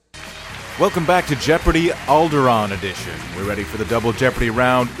Welcome back to Jeopardy! Alderaan edition. We're ready for the double Jeopardy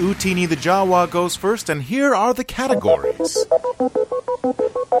round. Utini the Jawa goes first, and here are the categories.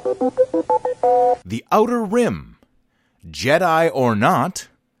 The Outer Rim, Jedi or Not,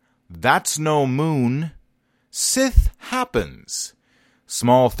 That's No Moon, Sith Happens,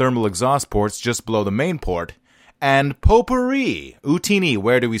 Small Thermal Exhaust Ports just below the main port, and Potpourri. Utini,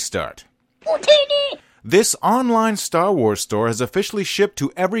 where do we start? Utini! This online Star Wars store has officially shipped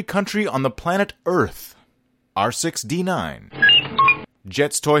to every country on the planet Earth. R6D9.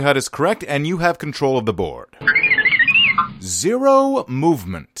 Jet's Toy Hut is correct, and you have control of the board. Zero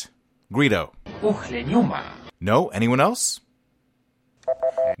movement. Greedo. No? Anyone else?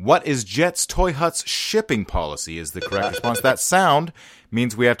 What is Jet's Toy Hut's shipping policy is the correct response. That sound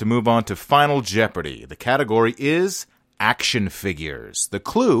means we have to move on to Final Jeopardy. The category is action figures. The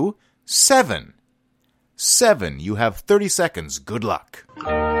clue, 7. 7. You have 30 seconds. Good luck.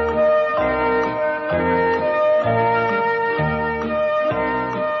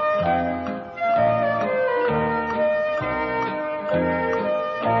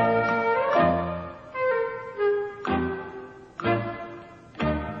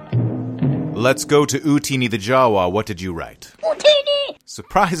 Let's go to Utini the Jawa. What did you write? Utini!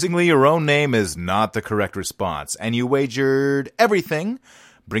 Surprisingly, your own name is not the correct response, and you wagered everything,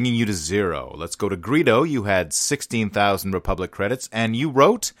 bringing you to 0. Let's go to Greedo. You had 16,000 Republic credits, and you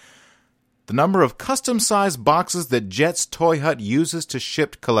wrote the number of custom-sized boxes that Jet's Toy Hut uses to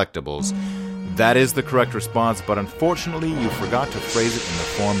ship collectibles. That is the correct response, but unfortunately, you forgot to phrase it in the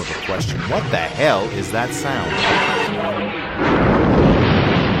form of a question. What the hell is that sound?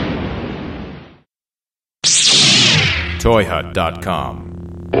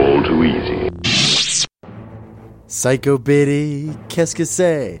 Toyhut.com. All too easy. Psycho Biddy, qu'est-ce que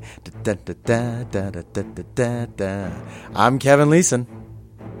c'est? Da, da, da, da, da, da, da, da. I'm Kevin Leeson.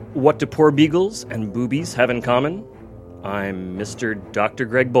 What do poor beagles and boobies have in common? I'm Mr. Dr.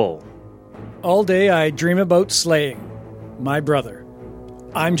 Greg Bull. All day I dream about slaying my brother.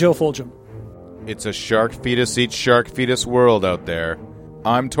 I'm Joe Foljam. It's a shark fetus eats shark fetus world out there.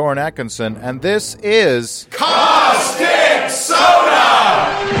 I'm Torrin Atkinson, and this is Caustic Soda!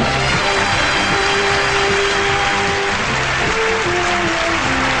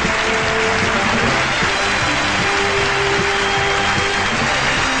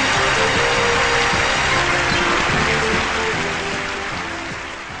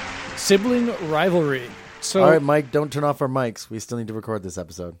 Sibling Rivalry. So, All right, Mike, don't turn off our mics. We still need to record this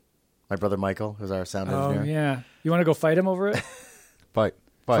episode. My brother Michael, who's our sound engineer. Oh, yeah. You want to go fight him over it?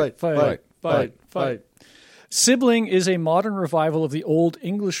 Fight. Sibling is a modern revival of the Old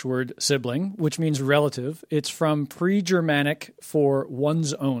English word sibling, which means relative. It's from pre-Germanic for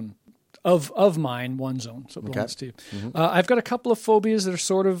one's own. Of mine, one's own. So it belongs to you. Mm-hmm. I've got a couple of phobias that are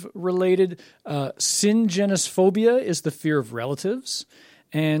sort of related. Syngenosphobia is the fear of relatives.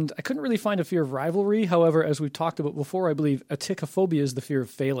 And I couldn't really find a fear of rivalry. However, as we've talked about before, I believe aticophobia is the fear of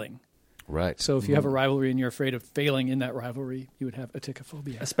failing. Right. So if you have a rivalry and you're afraid of failing in that rivalry, you would have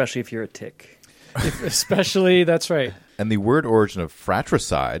aticophobia. Especially if you're a tick. Especially, that's right. And the word origin of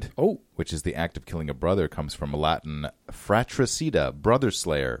fratricide, Oh. which is the act of killing a brother, comes from Latin fratricida, brother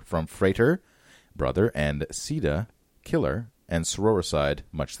slayer, from frater, brother, and cida, killer, and sororicide,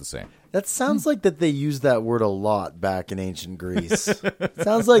 much the same. That sounds like that they used that word a lot back in ancient Greece.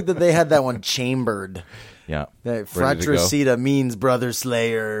 Sounds like that they had that one chambered. Yeah. That fratricida means brother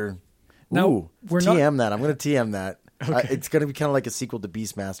slayer. Now, Ooh, we're TM not... that. I'm going to TM that. Okay. It's going to be kind of like a sequel to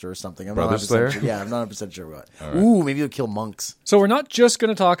Beastmaster or something. I'm Brother not 100% Slayer? sure. Yeah, I'm not 100% sure what. Right. Ooh, maybe it'll kill monks. So we're not just going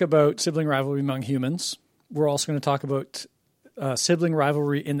to talk about sibling rivalry among humans. We're also going to talk about sibling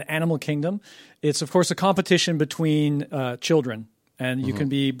rivalry in the animal kingdom. It's, of course, a competition between children. And you can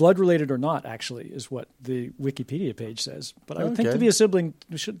be blood related or not, actually, is what the Wikipedia page says. But I would think to be a sibling,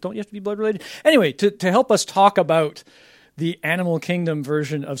 don't you have to be blood related? Anyway, to help us talk about the animal kingdom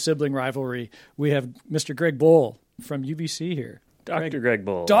version of sibling rivalry, we have Mr. Greg Bull from UBC here. Dr. Greg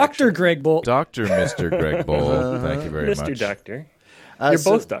Bull. Dr. Greg Bull. Dr. Mr. Greg Bull. Thank you very much. Mr. Doctor. You're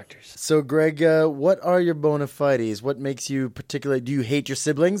both doctors. So, Greg, what are your bona fides? What makes you particularly... Do you hate your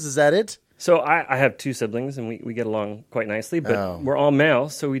siblings? Is that it? So I have two siblings, and we get along quite nicely, but we're all male,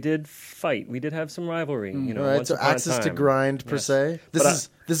 so we did fight. We did have some rivalry, you know. All right, so axes to grind, per se. This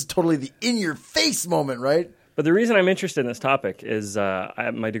is totally the in-your-face moment, right? But the reason I'm interested in this topic is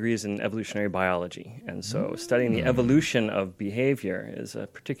my degree is in evolutionary biology, and so studying the evolution of behavior is a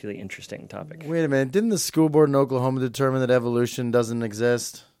particularly interesting topic. Wait a minute. Didn't the school board in Oklahoma determine that evolution doesn't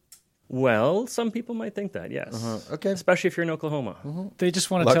exist? Well, some people might think that, yes. Okay. Especially if you're in Oklahoma. They just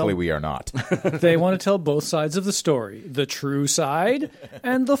want to Luckily, we are not. They want to tell both sides of the story, the true side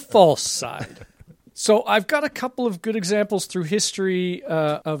and the false side. So I've got a couple of good examples through history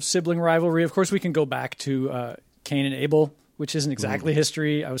of sibling rivalry. Of course, we can go back to Cain and Abel, which isn't exactly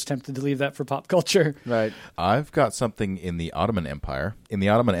history. I was tempted to leave that for pop culture. Right. I've got something in the Ottoman Empire. In the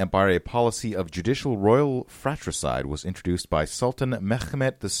Ottoman Empire, a policy of judicial royal fratricide was introduced by Sultan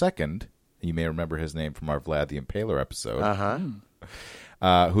Mehmed II. You may remember his name from our Vlad the Impaler episode.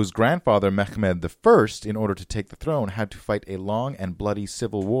 Whose grandfather, Mehmed I, in order to take the throne, had to fight a long and bloody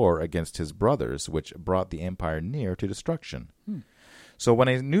civil war against his brothers, which brought the empire near to destruction. So when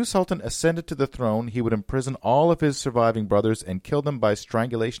a new sultan ascended to the throne, he would imprison all of his surviving brothers and kill them by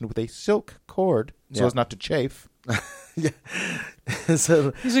strangulation with a silk cord so as not to chafe.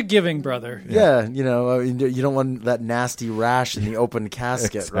 So He's a giving brother. yeah, you don't want that nasty rash in the open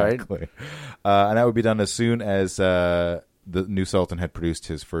casket, right? Exactly. And that would be done as soon as the new sultan had produced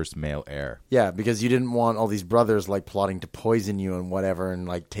his first male heir. Yeah, because you didn't want all these brothers like plotting to poison you and whatever and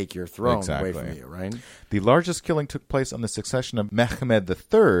like take your throne away from you, right? The largest killing took place on the succession of Mehmed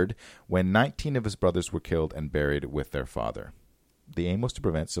III when 19 of his brothers were killed and buried with their father. The aim was to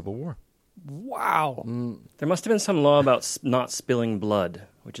prevent civil war. Wow. There must have been some law about not spilling blood,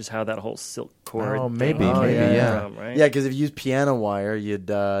 which is how that whole silk cord Oh, thing maybe, came yeah. from, right? Yeah, because if you use piano wire, you'd,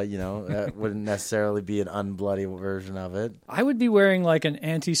 that wouldn't necessarily be an unbloody version of it. I would be wearing like an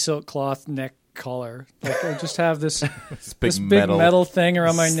anti-silk cloth neck collar. Like I just have this Big big metal thing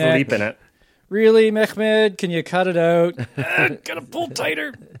around my neck. Sleep in it. Really, Mehmed? Can you cut it out? Gotta pull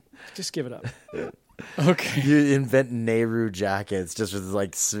tighter. Just give it up. Okay. You invent Nehru jackets just with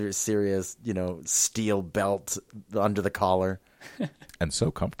like serious, steel belt under the collar. And so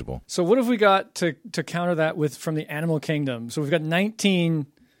comfortable. So what have we got to counter that with from the animal kingdom? So we've got 19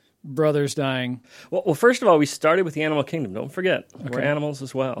 brothers dying. Well, first of all, we started with the animal kingdom. Don't forget, we're animals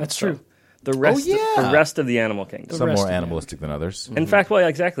as well. That's So true. The rest of the animal kingdom. Some rest more of it. animalistic than others. In fact, well,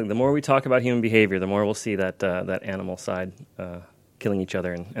 exactly. The more we talk about human behavior, the more we'll see that animal side killing each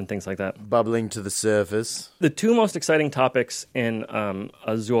other and things like that. Bubbling to the surface. The two most exciting topics in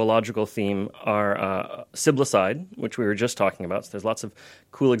a zoological theme are siblicide, which we were just talking about. So there's lots of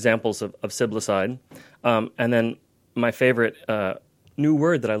cool examples of siblicide. And then my favorite new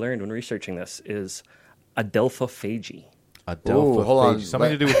word that I learned when researching this is adelphophagy. Adelphophagy. hold on.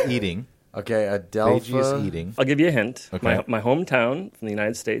 Something to do with eating. Okay, Phagy is Adelpha. eating. I'll give you a hint. Okay. My hometown from the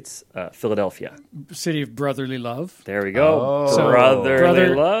United States, Philadelphia. City of brotherly love. There we go. Oh. So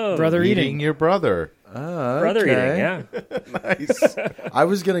Brotherly love. brother Eating eating. your brother. Brother eating, yeah. Nice. I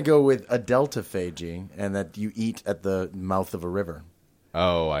was going to go with adeltophagy, and that you eat at the mouth of a river.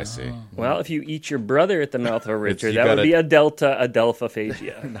 Oh, I see. Well, if you eat your brother at the mouth of a river, you that would gotta- be a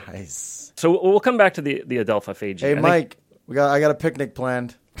adelphophagia. Nice. So we'll come back to the adelphophagy. Hey, I think- Mike, I got a picnic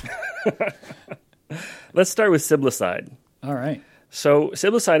planned. Let's start with siblicide. All right. So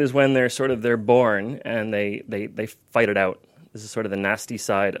siblicide is when they're born and they fight it out. This is sort of the nasty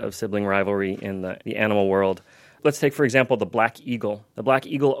side of sibling rivalry in the animal world. Let's take, for example, the black eagle. The black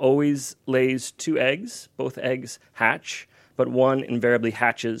eagle always lays 2 eggs. Both eggs hatch, but one invariably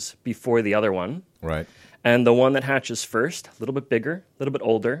hatches before the other one. Right. And the one that hatches first, a little bit bigger, a little bit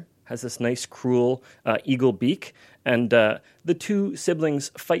older, has this nice, cruel eagle beak. And the 2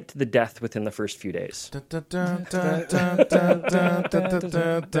 siblings fight to the death within the first few days. How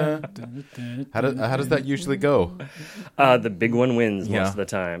does that usually go? The big one wins Yeah. most of the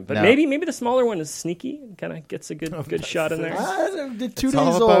time. But No. maybe the smaller one is sneaky and kind of gets a good shot in there. They're 2 It's days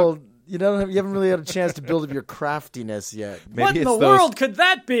all about- old. You haven't really had a chance to build up your craftiness yet. What in the world could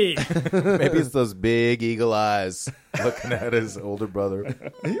that be? Maybe it's those big eagle eyes looking at his older brother.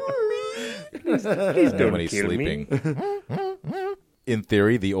 Please And don't when he's kill sleeping. me. In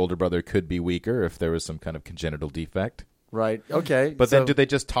theory, the older brother could be weaker if there was some kind of congenital defect. Right. Okay. But then do they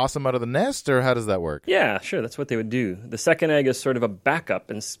just toss him out of the nest, or how does that work? Yeah, sure, that's what they would do. The second egg is sort of a backup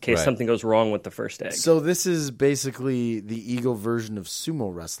in case Right. something goes wrong with the first egg. So this is basically the eagle version of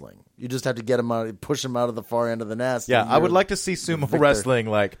sumo wrestling. You just have to get him out, push him out of the far end of the nest. Yeah, and I would you're- like to see sumo wrestling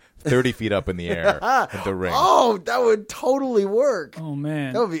like 30 feet up in the air at the ring. Oh, that would totally work. Oh,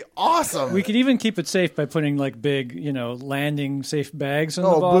 man. That would be awesome. We could even keep it safe by putting like big, landing safe bags on the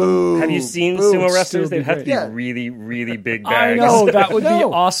Oh, bottom. boo. Have you seen Boo. sumo Still wrestlers? be They'd have to be great. Yeah. really, really big I bags. know, that would be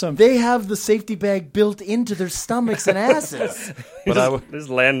No, awesome. They have the safety bag built into their stomachs and asses. But I would Just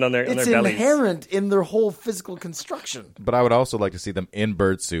land on their It's bellies. inherent in their whole physical construction. also like to see them in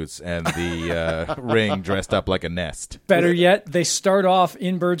bird suits and the ring dressed up like a nest. Better yet, they start off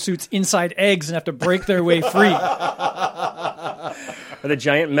in bird suits inside eggs and have to break their way free. With a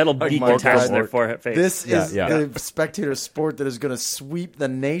giant metal beak my attached to God. their forehead face. This is yeah. the spectator sport that is going to sweep the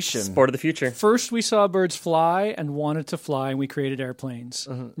nation. Sport of the future. First, we saw birds fly and wanted to fly, and we created airplanes.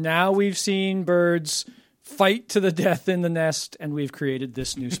 Now we've seen birds fight to the death in the nest, and we've created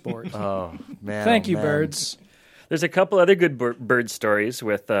this new sport. Oh, man. Thank oh, you, man. birds. There's a couple other good bird stories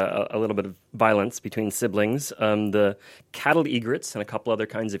with a little bit of violence between siblings. The cattle egrets and a couple other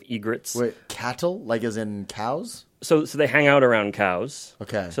kinds of egrets. Wait, cattle? Like as in cows? So they hang out around cows.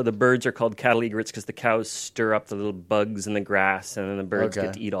 Okay. So the birds are called cattle egrets because the cows stir up the little bugs in the grass, and then the birds Okay.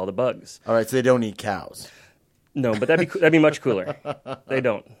 get to eat all the bugs. All right, so they don't eat cows. No, but that'd be much cooler. They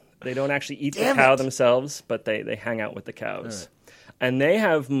don't. They don't actually eat Damn the cow it. themselves, but they hang out with the cows. And they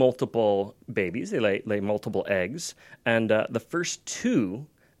have multiple babies. They lay multiple eggs. And the first two,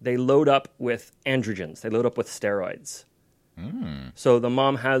 they load up with androgens. They load up with steroids. So the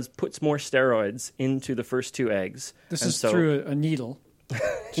mom puts more steroids into the first two eggs. This And is so, through a needle.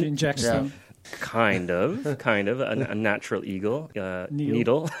 She injects Yeah. them. kind of a natural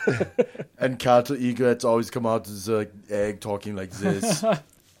needle. And cattle egrets always come out as an egg talking like this.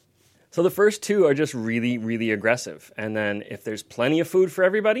 So the first two are just really, really aggressive. And then if there's plenty of food for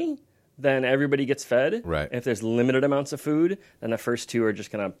everybody, then everybody gets fed. Right. If there's limited amounts of food, then the first two are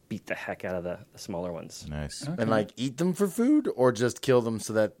just going to beat the heck out of the smaller ones. Nice. And like eat them for food or just kill them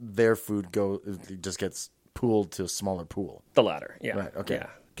so that their food just gets pooled to a smaller pool. The latter, yeah. Right, okay. Yeah.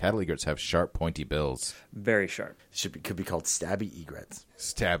 Cattle egrets have sharp, pointy bills. Very sharp. Could be called stabby egrets.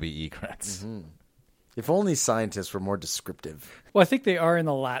 Stabby egrets. If only scientists were more descriptive. Well, I think they are in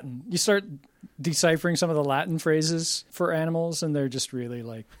the Latin. You start deciphering some of the Latin phrases for animals, and they're just really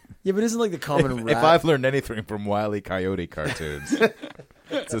like... Yeah, but isn't like the common If I've learned anything from Wile E. Coyote cartoons,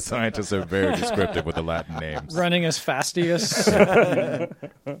 the scientists are very descriptive with the Latin names. running as fastius. Yeah.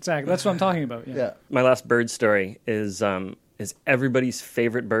 Exactly. That's what I'm talking about. Yeah. Yeah. My last bird story is everybody's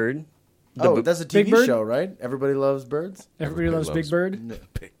favorite bird. That's a Big TV Bird? show, right? Everybody loves birds? Everybody loves Big Bird. Big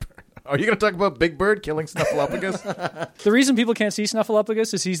Bird. Are you going to talk about Big Bird killing Snuffleupagus? The reason people can't see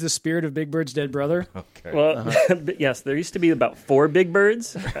Snuffleupagus is he's the spirit of Big Bird's dead brother. Okay. Well, yes, there used to be about 4 big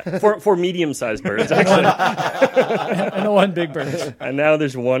birds, four medium-sized birds, actually. And the one Big Bird. And now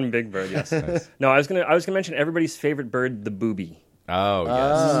there's one big bird, yes. No, I was gonna mention everybody's favorite bird, the booby. Oh,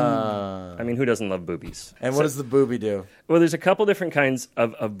 yes. I mean, who doesn't love boobies? And what does the booby do? Well, there's a couple different kinds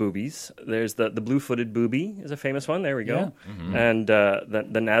of boobies. There's the blue-footed booby is a famous one. There we go. Yeah. And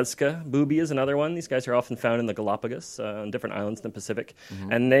the Nazca booby is another one. These guys are often found in the Galapagos, on different islands in the Pacific.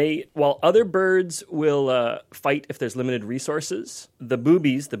 And while other birds will fight if there's limited resources, the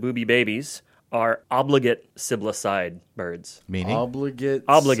booby babies, are obligate siblicide birds. Meaning? Obligate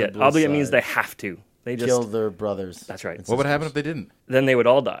Siblicide. means they have to. They just kill their brothers. That's right. What would happen if they didn't? Then they would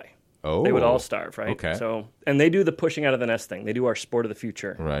all die. Oh. They would all starve, right? Okay. So, and they do the pushing out of the nest thing. They do our sport of the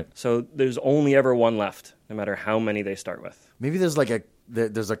future. Right. So there's only ever one left, no matter how many they start with. Maybe there's like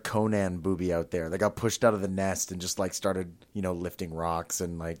there's a Conan booby out there that got pushed out of the nest and just like started, lifting rocks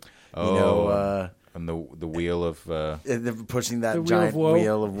and like, And the wheel of... they're pushing that The wheel giant of woe.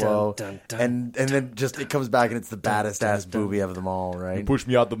 wheel of woe. Dun, dun, and then just it comes back and it's the baddest ass booby of them all, right? Push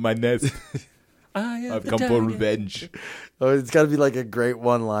me out of my nest. I've come for revenge. Oh, it's got to be like a great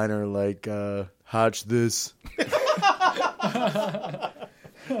one-liner, like "Hatch this."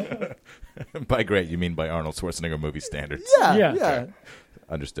 By great, you mean by Arnold Schwarzenegger movie standards. Yeah.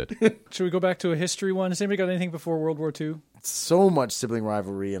 Understood. Should we go back to a history one? Has anybody got anything before World War II? So much sibling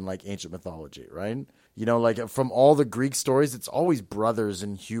rivalry in like ancient mythology, right? Like from all the Greek stories, it's always brothers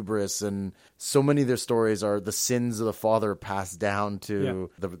and hubris, and so many of their stories are the sins of the father passed down to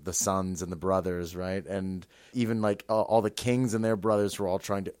the sons and the brothers, right? And even like all the kings and their brothers were all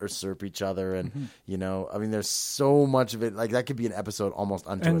trying to usurp each other, and there's so much of it. Like that could be an episode almost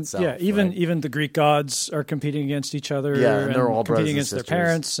unto itself. Yeah, even the Greek gods are competing against each other. Yeah, and they're all brothers competing and against their sisters.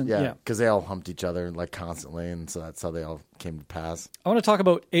 parents. And, yeah. because they all humped each other like constantly, and so that's how they all came to pass. I want to talk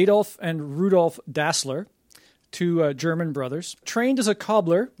about Adolf and Rudolf Dassler, two German brothers. Trained as a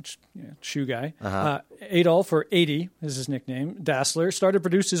cobbler, shoe guy, Adolf, or 80 is his nickname, Dassler, started to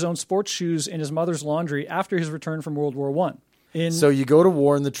produce his own sports shoes in his mother's laundry after his return from World War I. So you go to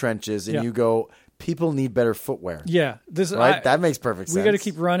war in the trenches, and Yeah. you go, people need better footwear. Yeah. Right? That makes perfect sense. We got to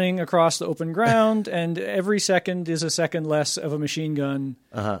keep running across the open ground, and every second is a second less of a machine gun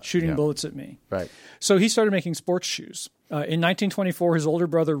shooting bullets at me. Right. So he started making sports shoes. In 1924, his older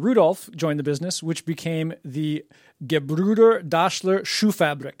brother Rudolf joined the business, which became the Gebrüder Dassler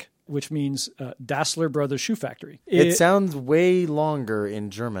Schuhfabrik. which means Dassler Brothers Shoe Factory. It sounds way longer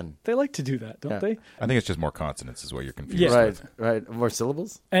in German. They like to do that, don't they? I think it's just more consonants is what you're confused Yeah. with. Right. More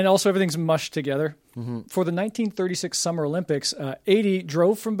syllables? And also everything's mushed together. For the 1936 Summer Olympics, 80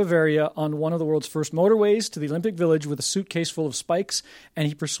 drove from Bavaria on one of the world's first motorways to the Olympic Village with a suitcase full of spikes, and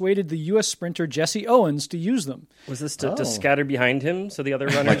he persuaded the U.S. sprinter Jesse Owens to use them. Was this to scatter behind him so the other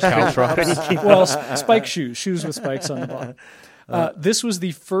runners Caltrops? Well, spike shoes with spikes on the bottom. This was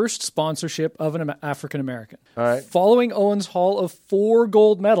the first sponsorship of an African American. All right. Following Owens' haul of 4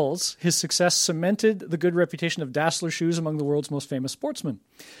 gold medals, his success cemented the good reputation of Dassler shoes among the world's most famous sportsmen.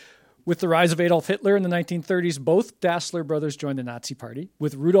 With the rise of Adolf Hitler in the 1930s, both Dassler brothers joined the Nazi Party,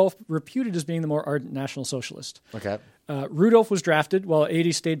 with Rudolf reputed as being the more ardent National Socialist. Okay. Rudolf was drafted, while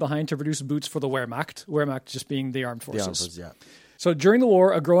 80 stayed behind to produce boots for the Wehrmacht. Wehrmacht just being the armed forces. The armed forces, yeah. So during the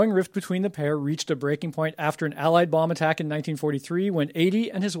war, a growing rift between the pair reached a breaking point after an Allied bomb attack in 1943 when 80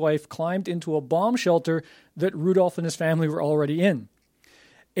 and his wife climbed into a bomb shelter that Rudolf and his family were already in.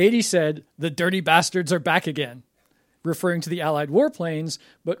 80 said, "The dirty bastards are back again," referring to the Allied warplanes,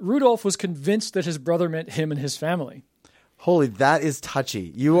 but Rudolf was convinced that his brother meant him and his family. Holy, that is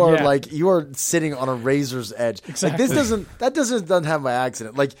touchy. You are Yeah. you are sitting on a razor's edge. Exactly. Like that doesn't happen by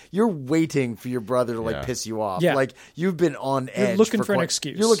accident. Like you're waiting for your brother to Yeah. piss you off. Yeah. Like you've been on edge. looking for an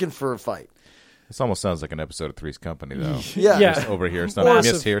excuse. You're looking for a fight. This almost sounds like an episode of Three's Company, though. Yeah. Yeah. Just overhear something,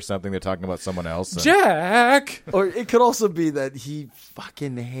 Massive. mishear something. They're talking about someone else. and- Jack! Or it could also be that he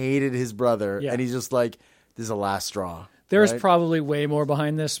fucking hated his brother, Yeah. and he's just like, "This is the last straw." There's right? probably way more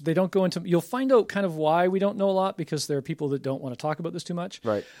behind this. They don't go into. You'll find out kind of why we don't know a lot because there are people that don't want to talk about this too much.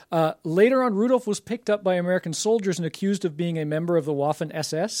 Right. Later on, Rudolf was picked up by American soldiers and accused of being a member of the Waffen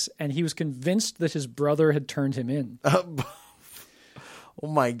SS, and he was convinced that his brother had turned him in. Oh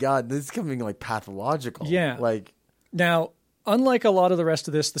my god, this is becoming pathological. Yeah. Now, unlike a lot of the rest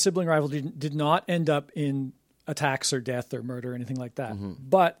of this, the sibling rivalry did not end up in attacks or death or murder or anything like that.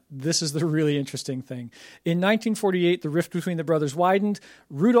 But this is the really interesting thing. In 1948, the rift between the brothers widened.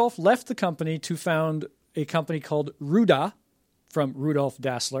 Rudolf left the company to found a company called Ruda, from Rudolf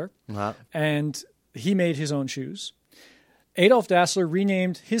Dassler, and he made his own shoes. Adolf Dassler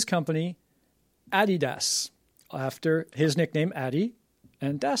renamed his company Adidas after his nickname Adi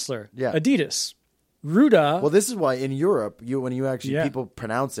and Dassler. Yeah. Adidas. Ruda. Well, this is why in Europe, when you actually Yeah. people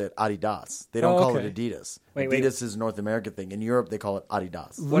pronounce it Adidas, they don't call it Adidas. Wait. Adidas is a North American thing. In Europe, they call it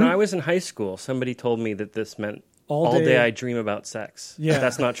Adidas. When I was in high school, somebody told me that this meant All all day- day I dream about sex. Yeah.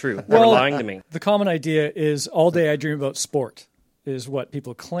 That's not true. They were lying to me. The common idea is all day I dream about sport is what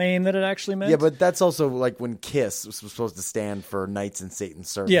people claim that it actually meant. Yeah, but that's also when KISS was supposed to stand for Knights in Satan's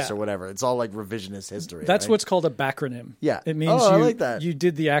Service Yeah. or whatever. It's all revisionist history. That's right? what's called a backronym. Yeah. It means Oh, I like that. you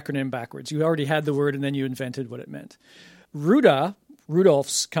did the acronym backwards. You already had the word and then you invented what it meant. Ruda,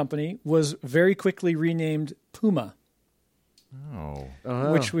 Rudolph's company, was very quickly renamed Puma,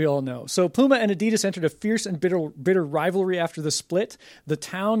 Oh. which we all know. So Puma and Adidas entered a fierce and bitter rivalry after the split. The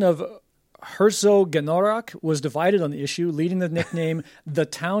town of Herzogenaurach was divided on the issue, leading the nickname the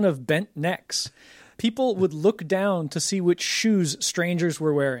town of bent necks. People would look down to see which shoes strangers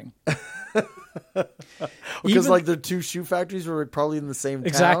were wearing. Because Even- the two shoe factories were probably in the same town.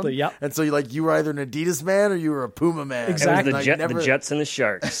 Exactly, yep. And so you were either an Adidas man or you were a Puma man. Exactly. It was And, the Jets and the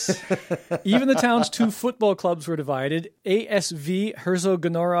Sharks. Even the town's 2 football clubs were divided. ASV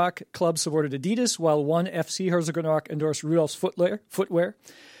Herzogenaurach club supported Adidas, while one FC Herzogenaurach endorsed Rudolph's footwear.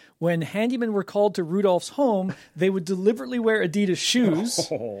 When handymen were called to Rudolph's home, they would deliberately wear Adidas shoes.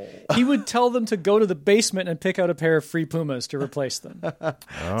 He would tell them to go to the basement and pick out a pair of free Pumas to replace them.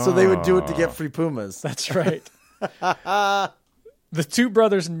 So they would do it to get free Pumas. That's right. The two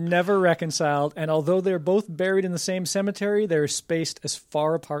brothers never reconciled, and although they're both buried in the same cemetery, they're spaced as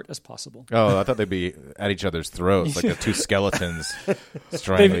far apart as possible. Oh, I thought they'd be at each other's throats, like the two skeletons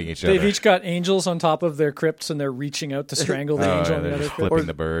strangling each other. They've each got angels on top of their crypts, and they're reaching out to strangle the angel on the they're other just crypt. flipping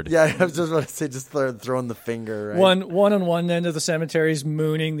the bird. Yeah, I was just about to say, just throwing the finger. Right? One on one end of the cemetery is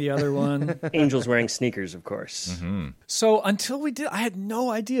mooning the other one. Angels wearing sneakers, of course. So until we did, I had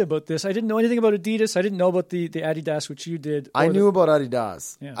no idea about this. I didn't know anything about Adidas. I didn't know about the Adidas, which you did. I or knew about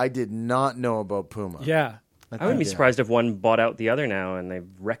Adidas. Yeah. I did not know about Puma. Yeah. I wouldn't be surprised if one bought out the other now and they've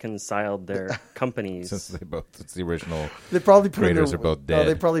reconciled their companies. Since it's the original. They probably put in Creators their, are both No, dead.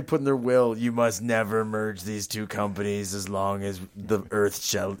 they probably put in their will, you must never merge these two companies as long as the earth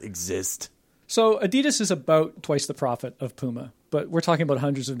shall exist. So Adidas is about twice the profit of Puma, but we're talking about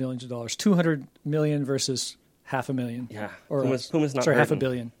hundreds of millions of dollars. 200 million versus $500,000. Yeah. Or Puma's not sorry, hurting. $500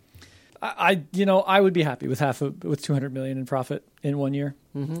 million. I would be happy with with 200 million in profit in 1 year.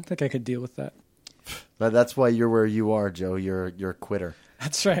 I think I could deal with that. But that's why you're where you are, Joe. You're a quitter.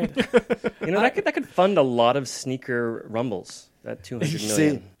 That's right. That could fund a lot of sneaker rumbles. That 200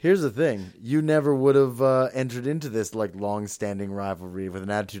 million. See, here's the thing: you never would have entered into this like long-standing rivalry with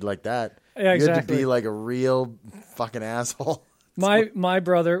an attitude like that. Yeah, You had to exactly. be like a real fucking asshole. My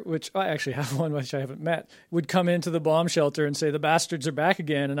brother, which I actually have one which I haven't met, would come into the bomb shelter and say, "The bastards are back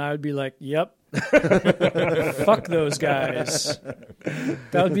again," and I would be like, "Yep, fuck those guys."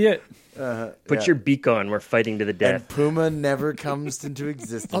 That would be it. Put your beak on. We're fighting to the And death. Puma never comes into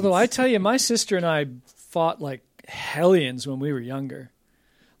existence. Although I tell you, my sister and I fought like hellions when we were younger.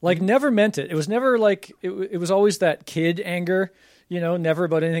 Like, never meant it. It was never like it was always that kid anger. Never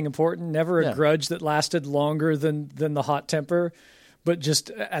about anything important. Never a grudge that lasted longer than the hot temper. But just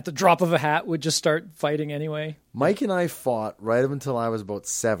at the drop of a hat would just start fighting anyway. Mike and I fought right up until I was about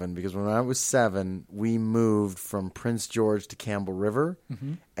 7, because when I was 7, we moved from Prince George to Campbell River,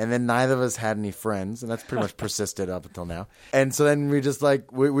 and then neither of us had any friends, and that's pretty much persisted up until now. And so then we just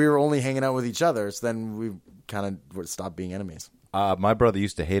we were only hanging out with each other, so then we kind of stopped being enemies. My brother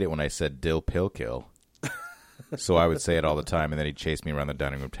used to hate it when I said dill pill kill. So I would say it all the time, and then he'd chase me around the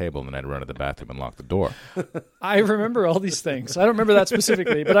dining room table, and then I'd run to the bathroom and lock the door. I remember all these things. I don't remember that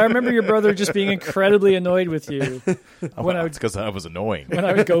specifically, but I remember your brother just being incredibly annoyed with you It's because I was annoying. when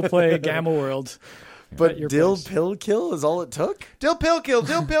I would go play Gamma World. But your dill place. pill kill is all it took? Dill pill kill,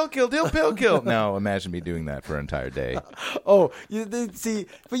 dill pill kill, dill pill kill. Now imagine me doing that for an entire day. Oh, see,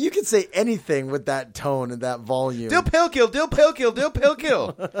 but you can say anything with that tone and that volume. Dill pill kill, dill pill kill, dill pill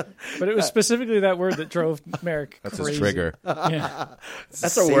kill. But it was specifically that word that drove Merrick That's crazy. his trigger. Yeah.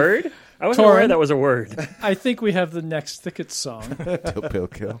 That's a word? I wasn't aware Torrin. that was a word. I think we have the next Thicket song. Dill pill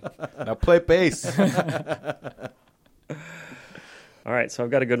kill. Now play bass. All right, so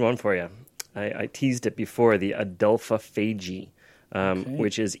I've got a good one for you. I teased it before, the adelphophagy,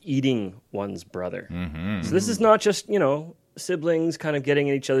 which is eating one's brother. So this is not just, siblings kind of getting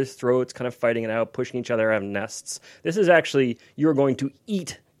at each other's throats, kind of fighting it out, pushing each other out of nests. This is actually, you're going to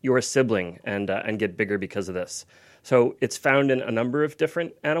eat your sibling and get bigger because of this. So it's found in a number of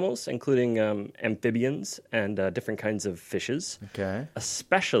different animals, including amphibians and different kinds of fishes,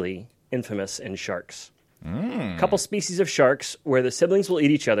 especially infamous in sharks. A couple species of sharks where the siblings will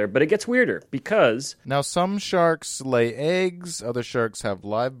eat each other, but it gets weirder because... Now, some sharks lay eggs. Other sharks have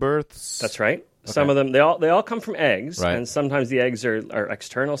live births. That's right. Okay. Some of them, they all come from eggs, right. And sometimes the eggs are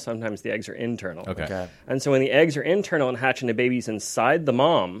external, sometimes the eggs are internal. Okay. And so when the eggs are internal and hatch into babies inside the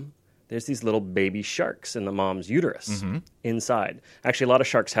mom, there's these little baby sharks in the mom's uterus inside. Actually, a lot of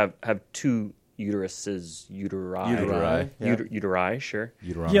sharks have two uteruses, uteri, sure.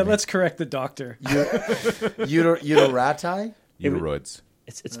 Uterine. Yeah, let's correct the doctor. Uterati? Uteroids.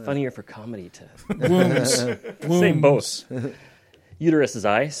 It's funnier for comedy to Wombs. say both. Uterus is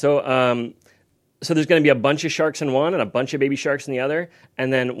I. So there's going to be a bunch of sharks in one and a bunch of baby sharks in the other.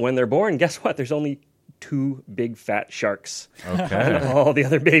 And then when they're born, guess what? There's only 2 big fat sharks. Okay. And all the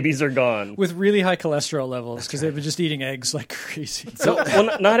other babies are gone. With really high cholesterol levels because they've been just eating eggs like crazy. So,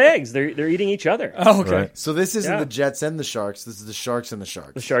 not eggs. They're eating each other. Oh, okay. Right. So this isn't Yeah. the Jets and the Sharks. This is the Sharks and the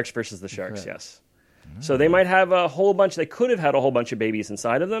Sharks. The sharks versus the sharks, yes. So they might have a whole bunch. They could have had a whole bunch of babies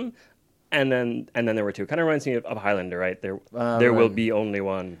inside of them, and then there were 2. Kind of reminds me of Highlander, right? There will be only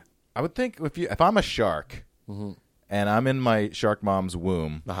one. I would think if I'm a shark and I'm in my shark mom's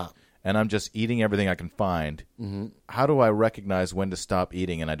womb and I'm just eating everything I can find, how do I recognize when to stop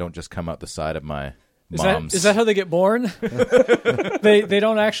eating and I don't just come out the side of my mom's? Is that how they get born? They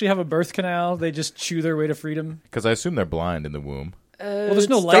don't actually have a birth canal. They just chew their way to freedom. Because I assume they're blind in the womb. Well, there's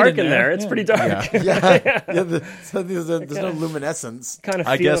no It's light dark in there. It's Yeah. pretty dark. So there's no luminescence. Kind of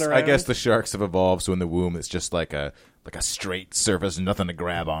I feeling around. guess the sharks have evolved so in the womb it's just like a straight surface, nothing to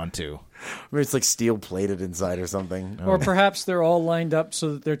grab onto. Maybe it's like steel plated inside or something. Or perhaps they're all lined up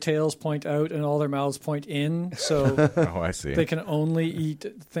so that their tails point out and all their mouths point in, so Oh, I see. they can only eat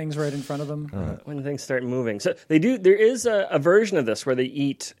things right in front of them. When things start moving. So they do. There is a version of this where they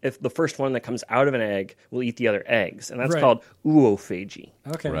eat, if the first one that comes out of an egg will eat the other eggs, and that's Right. called oophagy.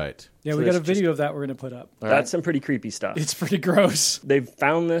 Okay. Right. Yeah, So we got a that's just- video of that we're going to put up. That's some pretty creepy stuff. It's pretty gross. They've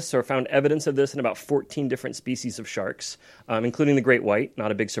found this or found evidence of this in about 14 different species of sharks, including the great white,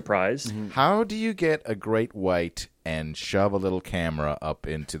 not a big surprise. How do you get a great white and shove a little camera up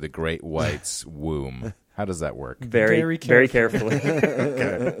into the great white's womb? How does that work? Very carefully.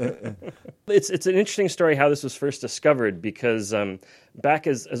 It's an interesting story how this was first discovered because back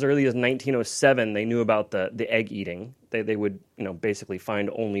as early as 1907, they knew about the egg eating. They would basically find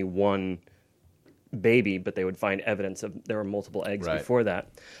only one baby, but they would find evidence of there were multiple eggs Right. before that.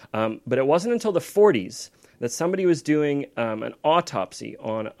 But it wasn't until the 40s that somebody was doing an autopsy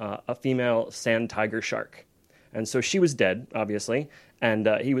on a female sand tiger shark. And so she was dead, obviously, and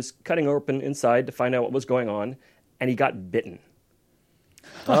he was cutting open inside to find out what was going on, and he got bitten.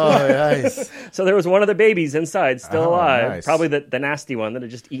 Oh, nice. So there was one of the babies inside, still alive, nice. probably the nasty one that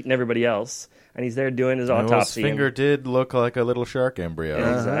had just eaten everybody else, and he's there doing his Noah's autopsy. finger did look like a little shark embryo.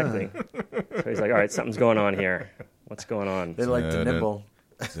 Yeah, exactly. So he's like, all right, something's going on here. What's going on? They like to nibble.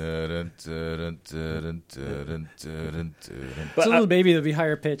 It's a little baby that'll be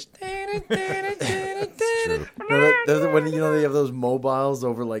higher pitched. When they have those mobiles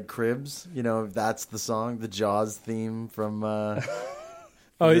over like cribs, that's the song, the Jaws theme from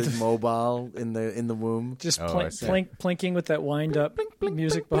it's mobile in the womb. just I see. plinking with that wind up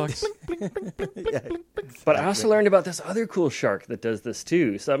music box. But I also learned about this other cool shark that does this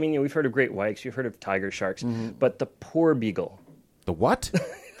too. So, I mean, we've heard of great whites, you've heard of tiger sharks, but the poor beagle. The what?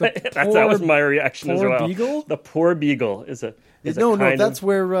 That was my reaction as poor well. beagle? The poor beagle is a No, kind that's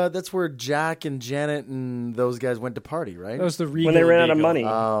where Jack and Janet and those guys went to party, right? That was the regal when they ran out of beagle. money.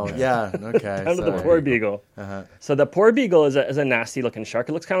 Oh, yeah, okay. Under the sorry. poor beagle. So the poor beagle is a nasty looking shark.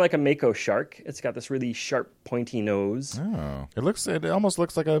 It looks kind of like a mako shark. It's got this really sharp, pointy nose. Oh, it almost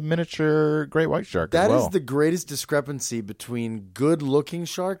looks like a miniature great white shark. That as well. is the greatest discrepancy between good-looking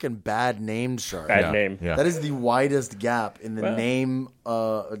shark and bad-named shark. Bad name. Yeah. That is the widest gap in the name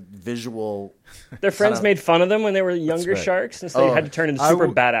visual. Their friends made fun of them when they were younger right. sharks, and so they had to turn into super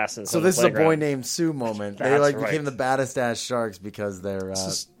badasses. So on the this is a playground. boy named Sue moment. They That's became right. the baddest ass sharks because they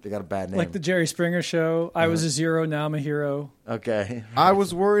got a bad name. Like the Jerry Springer show. I was a zero, now I'm a hero. Okay. I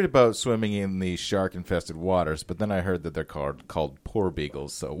was worried about swimming in the shark-infested waters, but then I heard that they're called poor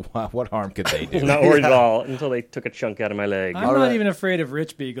beagles. So what harm could they do? Not worried at all until they took a chunk out of my leg. I'm not even afraid of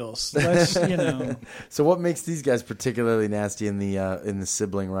rich beagles. That's, So what makes these guys particularly nasty in the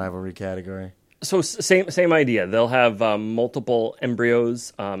sibling rivalry category? So same idea. They'll have multiple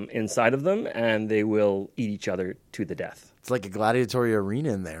embryos inside of them, and they will eat each other to the death. It's like a gladiatory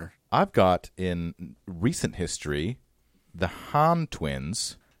arena in there. I've got in recent history the Han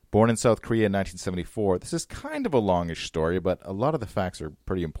twins, born in South Korea in 1974. This is kind of a longish story, but a lot of the facts are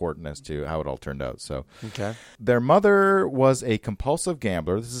pretty important as to how it all turned out. So, Okay. their mother was a compulsive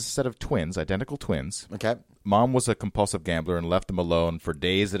gambler. This is a set of twins, identical twins. Okay. Mom was a compulsive gambler and left them alone for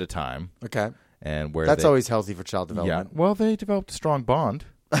days at a time. Okay. And where That's they, always healthy for child yeah. development. Well, they developed a strong bond.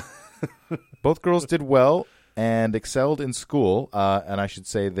 Both girls did well and excelled in school. And I should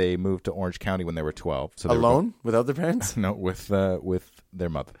say they moved to Orange County when they were 12. So they were Alone? Without their parents? No, with their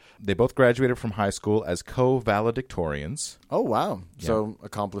mother. They both graduated from high school as co-valedictorians. Oh, wow. So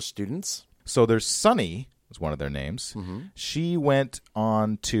accomplished students. So there's Sunny was one of their names. She went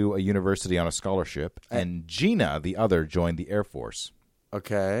on to a university on a scholarship, and Gina, the other, joined the Air Force.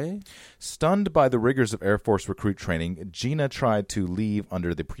 Okay. Stunned by the rigors of Air Force recruit training, Gina tried to leave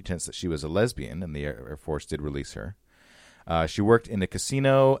under the pretense that she was a lesbian, and the Air Force did release her. She worked in a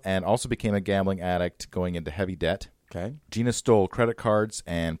casino and also became a gambling addict, going into heavy debt. Okay. Gina stole credit cards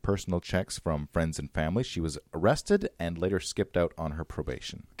and personal checks from friends and family. She was arrested and later skipped out on her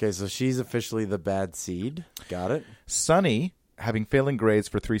probation. Okay, so she's officially the bad seed. Got it. Sunny, having failing grades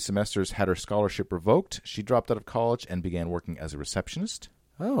for 3 semesters, had her scholarship revoked. She dropped out of college and began working as a receptionist.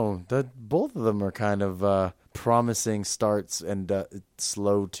 Oh, both of them are kind of promising starts and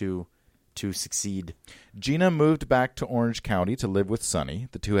slow to succeed. Gina moved back to Orange County to live with Sunny.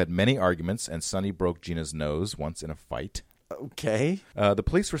 The two had many arguments, and Sunny broke Gina's nose once in a fight. Okay. The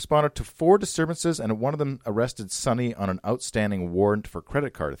police responded to 4 disturbances, and one of them arrested Sunny on an outstanding warrant for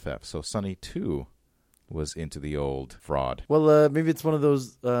credit card theft. So Sunny, too, was into the old fraud. Well, maybe it's one of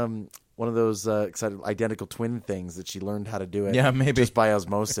those identical twin things that she learned how to do it. Yeah, maybe. Just by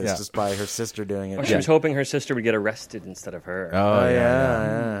osmosis, Yeah. just by her sister doing it. Or she was hoping her sister would get arrested instead of her. Oh,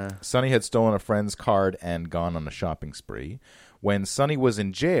 yeah. Sunny had stolen a friend's card and gone on a shopping spree. When Sunny was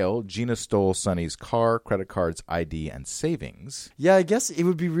in jail, Gina stole Sunny's car, credit cards, ID, and savings. Yeah, I guess it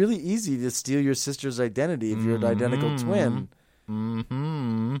would be really easy to steal your sister's identity if you're an identical twin.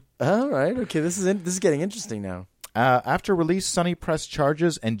 Mm-hmm. All right. Okay, this is getting interesting now. After release, Sunny pressed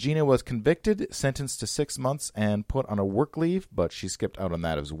charges, and Gina was convicted, sentenced to 6 months, and put on a work leave, but she skipped out on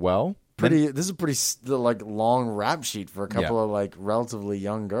that as well. This is a pretty long rap sheet for a couple of relatively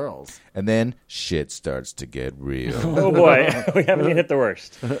young girls. And then shit starts to get real. Oh boy, we haven't even hit the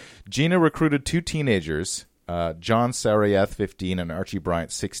worst. Gina recruited 2 teenagers, John Sarayath, 15, and Archie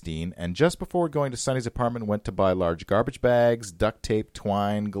Bryant, 16, and just before going to Sunny's apartment, went to buy large garbage bags, duct tape,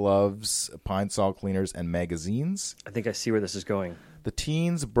 twine, gloves, pine sol cleaners, and magazines. I think I see where this is going. The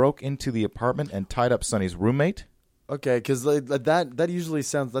teens broke into the apartment and tied up Sunny's roommate. Okay, because that usually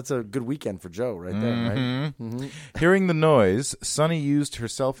that's a good weekend for Joe right there, right? Hearing the noise, Sunny used her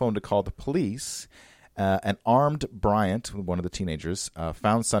cell phone to call the police, An armed Bryant, one of the teenagers,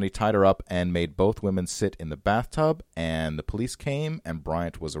 found Sunny, tied her up, and made both women sit in the bathtub, and the police came, and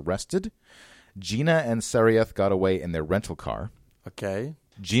Bryant was arrested. Gina and Sarieth got away in their rental car. Okay.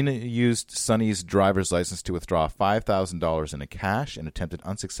 Gina used Sunny's driver's license to withdraw $5,000 in cash and attempted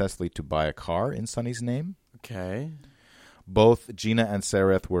unsuccessfully to buy a car in Sunny's name. Okay. Both Gina and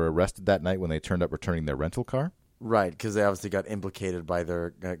Sarieth were arrested that night when they turned up returning their rental car. Right, because they obviously got implicated by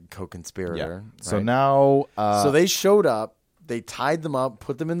their co-conspirator. Yeah. Right? So now... so they showed up, they tied them up,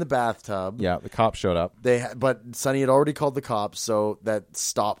 put them in the bathtub. Yeah, the cops showed up. But Sunny had already called the cops, so that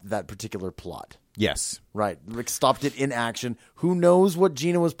stopped that particular plot. Yes. Right, like stopped it in action. Who knows what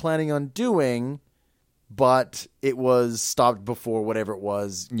Gina was planning on doing, but it was stopped before whatever it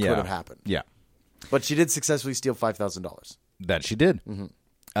was could have happened. Yeah. But she did successfully steal $5,000. That she did. Mm-hmm.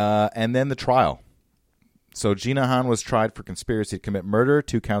 And then the trial. So Gina Han was tried for conspiracy to commit murder,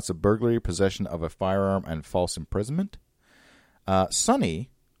 2 counts of burglary, possession of a firearm, and false imprisonment. Sunny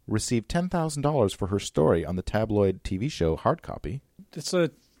received $10,000 for her story on the tabloid TV show Hard Copy. It's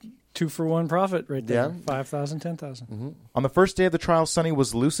a 2-for-1 profit right there. Yeah. 5,000, 10,000. Mm-hmm. On the first day of the trial, Sunny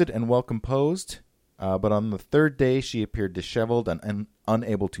was lucid and well composed, but on the third day, she appeared disheveled and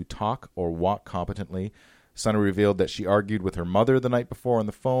unable to talk or walk competently. Sunny revealed that she argued with her mother the night before on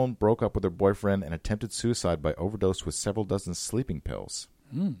the phone, broke up with her boyfriend, and attempted suicide by overdose with several dozen sleeping pills.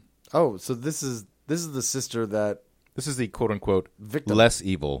 Oh, so this is the sister that... This is the quote-unquote victim. less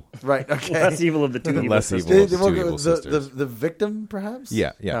evil. Right, okay. Less evil of the two evil Less sisters. evil of the two evil sisters. The victim, perhaps?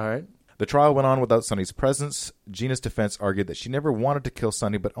 Yeah. All right. The trial went on without Sunny's presence. Gina's defense argued that she never wanted to kill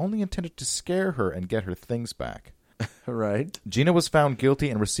Sunny, but only intended to scare her and get her things back. Right. Gina was found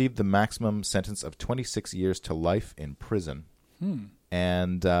guilty and received the maximum sentence of 26 years to life in prison.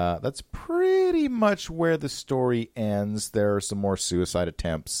 And that's pretty much where the story ends. There are some more suicide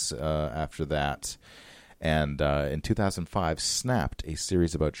attempts after that. And in 2005, Snapped, a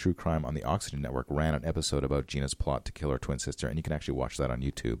series about true crime on the Oxygen Network, ran an episode about Gina's plot to kill her twin sister. And you can actually watch that on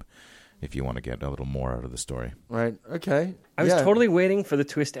YouTube if you want to get a little more out of the story. Right. Okay. I was totally waiting for the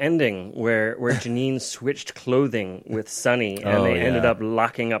twist ending where Janine switched clothing with Sunny and they ended up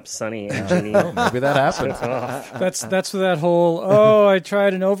locking up Sunny and Janine. Maybe that happened. That's that whole, I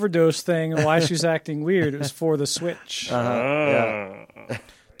tried an overdose thing and why she's acting weird. It was for the switch. Yeah.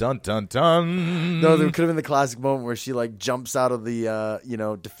 Dun, dun, dun. No, there could have been the classic moment where she like jumps out of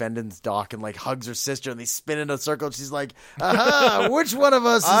the defendant's dock and like hugs her sister and they spin in a circle. And she's like, "Aha! Which one of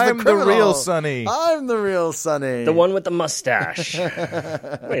us is I'm the the criminal? real Sunny. I'm the real Sunny. The one with the mustache.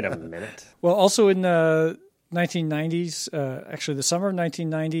 Wait a minute. Well, also in 1990s, actually the summer of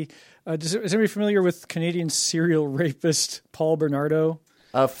 1990, is anybody familiar with Canadian serial rapist Paul Bernardo?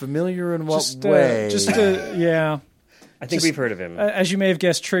 Familiar in what way? Yeah. I think we've heard of him. As you may have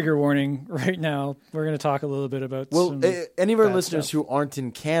guessed, trigger warning right now. We're going to talk a little bit about any of our bad listeners stuff. who aren't in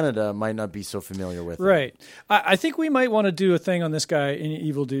Canada might not be so familiar with it. Right. I think we might want to do a thing on this guy in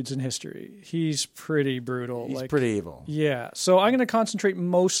Evil Dudes in History. He's pretty brutal. He's pretty evil. Yeah. So I'm going to concentrate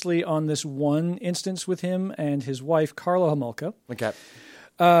mostly on this one instance with him and his wife, Carla Homolka. Okay.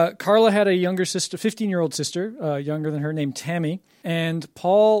 Carla had a younger sister, 15-year-old sister, younger than her, named Tammy. And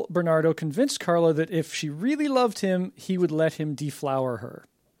Paul Bernardo convinced Carla that if she really loved him, he would let him deflower her.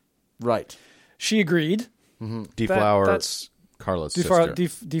 Right. She agreed. Mm-hmm. Deflower That's Carla's deflower,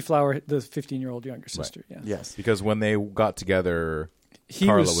 sister. deflower the 15-year-old younger sister. Right. Yeah. Yes. Because when they got together,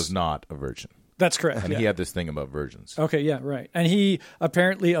 Carla was not a virgin. That's correct. And he had this thing about virgins. Okay, yeah, right. And he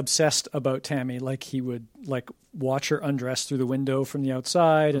apparently obsessed about Tammy. Like he would watch her undress through the window from the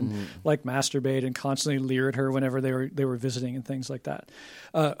outside and masturbate and constantly leer at her whenever they were visiting and things like that.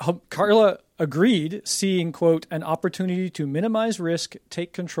 Carla agreed, seeing, quote, an opportunity to minimize risk,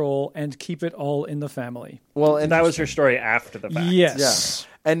 take control, and keep it all in the family. Well, and that was her story after the fact. Yes.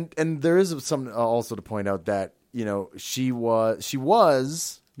 Yeah. And there is something also to point out that, she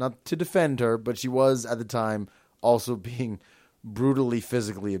was not to defend her, but she was at the time also being brutally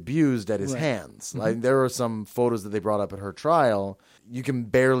physically abused at his hands. Mm-hmm. Like there are some photos that they brought up at her trial. You can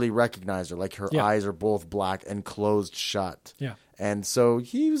barely recognize her. Like her eyes are both black and closed shut. Yeah. And so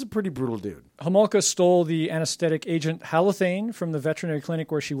he was a pretty brutal dude. Homolka stole the anesthetic agent halothane from the veterinary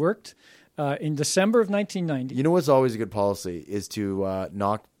clinic where she worked in December of 1990. You know what's always a good policy is to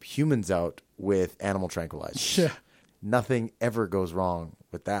knock humans out with animal tranquilizers. Yeah. Nothing ever goes wrong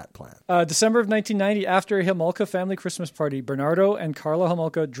with that plan. December of 1990, after a Homolka family Christmas party, Bernardo and Carla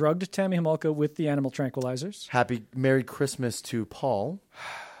Homolka drugged Tammy Homolka with the animal tranquilizers. Merry Christmas to Paul.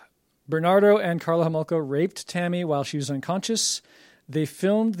 Bernardo and Carla Homolka raped Tammy while she was unconscious. They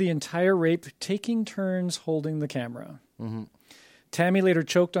filmed the entire rape, taking turns holding the camera. Mm-hmm. Tammy later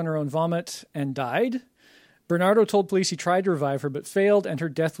choked on her own vomit and died. Bernardo told police he tried to revive her but failed, and her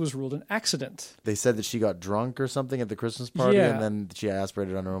death was ruled an accident. They said that she got drunk or something at the Christmas party, Yeah. and then she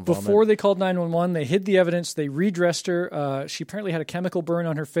aspirated on her own vomit. Before they called 911, they hid the evidence. They redressed her. She apparently had a chemical burn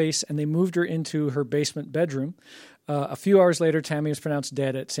on her face, and they moved her into her basement bedroom. A few hours later, Tammy was pronounced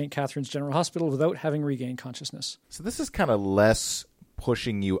dead at St. Catherine's General Hospital without having regained consciousness. So this is kind of less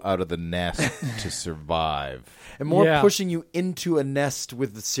pushing you out of the nest to survive. And more Yeah. pushing you into a nest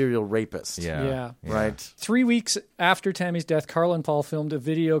with the serial rapist. Yeah. Right? 3 weeks after Tammy's death, Carla and Paul filmed a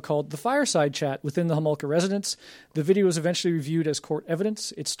video called The Fireside Chat within the Homolka residence. The video was eventually reviewed as court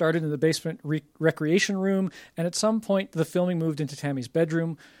evidence. It started in the basement recreation room, and at some point, the filming moved into Tammy's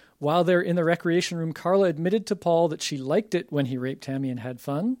bedroom. While they're in the recreation room, Carla admitted to Paul that she liked it when he raped Tammy and had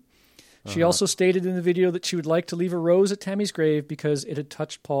fun. She also stated in the video that she would like to leave a rose at Tammy's grave because it had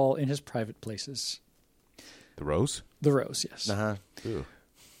touched Paul in his private places. The rose? The rose, yes. Uh-huh.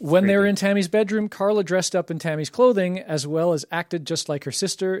 When they were in Tammy's bedroom, Carla dressed up in Tammy's clothing as well as acted just like her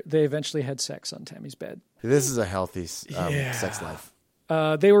sister. They eventually had sex on Tammy's bed. This is a healthy sex life.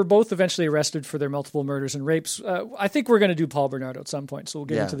 They were both eventually arrested for their multiple murders and rapes. I think we're going to do Paul Bernardo at some point, so we'll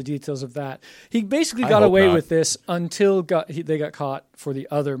get into the details of that. He basically got away with this until they got caught for the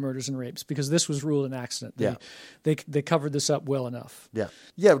other murders and rapes, because this was ruled an accident. They covered this up well enough.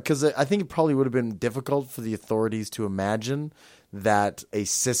 Yeah, because I think it probably would have been difficult for the authorities to imagine that a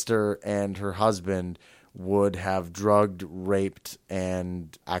sister and her husband would have drugged, raped,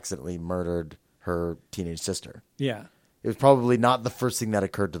 and accidentally murdered her teenage sister. Yeah. It was probably not the first thing that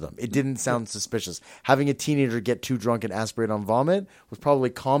occurred to them. It didn't sound suspicious. Having a teenager get too drunk and aspirate on vomit was probably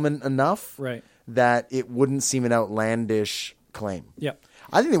common enough that it wouldn't seem an outlandish claim. Yeah.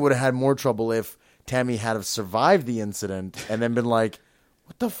 I think they would have had more trouble if Tammy had have survived the incident and then been like,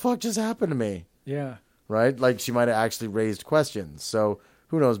 what the fuck just happened to me? Yeah. Right? Like, she might have actually raised questions. So,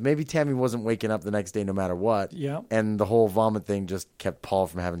 who knows? Maybe Tammy wasn't waking up the next day no matter what. Yeah. And the whole vomit thing just kept Paul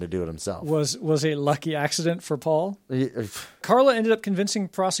from having to do it himself. Was a lucky accident for Paul. Carla ended up convincing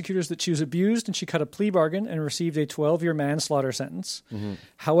prosecutors that she was abused, and she cut a plea bargain and received a 12-year manslaughter sentence.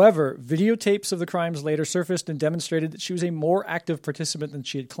 However, videotapes of the crimes later surfaced and demonstrated that she was a more active participant than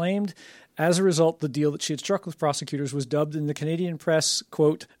she had claimed. As a result, the deal that she had struck with prosecutors was dubbed in the Canadian press,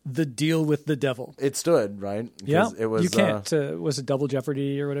 quote, the deal with the devil. It stood, right? Yeah. It was, you can't, was it double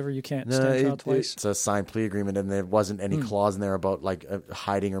jeopardy or whatever? You can't stand trial twice. It's a signed plea agreement, and there wasn't any clause in there about like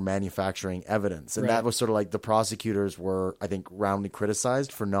hiding or manufacturing evidence. And that was sort of like the prosecutors were, I think, roundly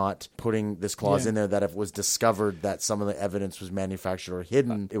criticized for not putting this clause in there that if it was discovered that some of the evidence was manufactured or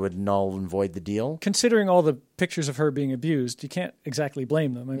hidden, it would null and void the deal. Considering all the pictures of her being abused, you can't exactly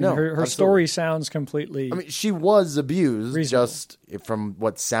blame them. I mean, her story sounds completely... I mean, she was abused, reasonable. just from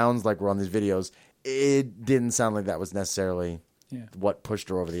what sounds like we're on these videos. It didn't sound like that was necessarily what pushed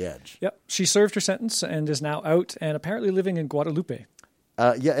her over the edge. Yep. She served her sentence and is now out and apparently living in Guadalupe.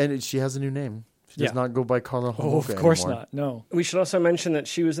 And she has a new name. She does not go by Carla Homolka of course anymore. not. No. We should also mention that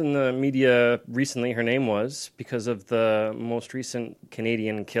she was in the media recently, her name was, because of the most recent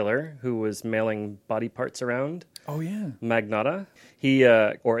Canadian killer who was mailing body parts around. Oh, yeah. Magnotta.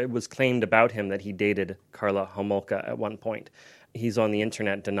 Or it was claimed about him that he dated Carla Homolka at one point. He's on the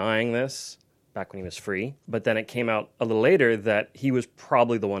internet denying this back when he was free. But then it came out a little later that he was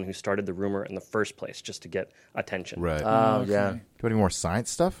probably the one who started the rumor in the first place, just to get attention. Right. Yeah. Do you have any more science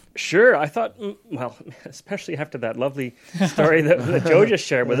stuff? Sure. I thought, well, especially after that lovely story that Joe just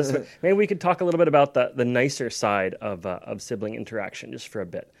shared with us, maybe we could talk a little bit about the nicer side of sibling interaction just for a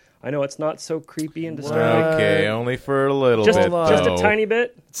bit. I know it's not so creepy and disturbing. Okay, only for a little Just bit, a though. tiny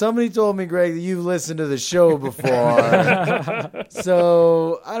bit. Somebody told me, Greg, that you've listened to the show before.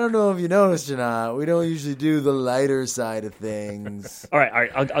 So I don't know if you noticed or not. We don't usually do the lighter side of things. All right.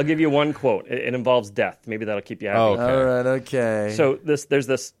 I'll give you one quote. It involves death. Maybe that'll keep you happy. Okay. All right, okay. So there's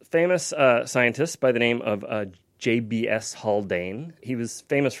this famous scientist by the name of J.B.S. Haldane. He was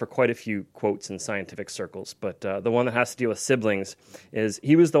famous for quite a few quotes in scientific circles, but the one that has to deal with siblings is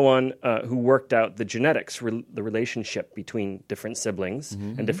he was the one who worked out the genetics, the relationship between different siblings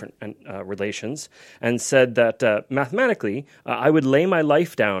and different relations, and said that mathematically, I would lay my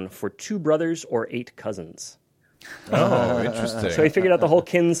life down for 2 brothers or 8 cousins. Oh, interesting. So he figured out the whole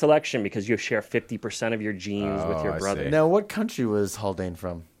kin selection because you share 50% of your genes with your I brother. see. Now, what country was Haldane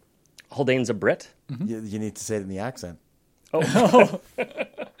from? Haldane's a Brit. You need to say it in the accent.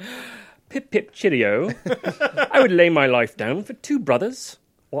 Pip pip cheerio. I would lay my life down for 2 brothers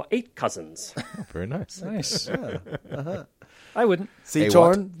or 8 cousins. Very nice. Nice. I wouldn't. See, Hey,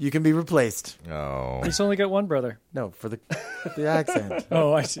 Torn, you can be replaced. Oh. He's only got one brother. No, for the accent.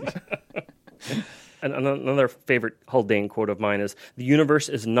 Oh, I see. And another favorite Haldane quote of mine is, "The universe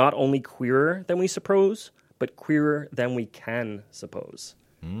is not only queerer than we suppose, but queerer than we can suppose.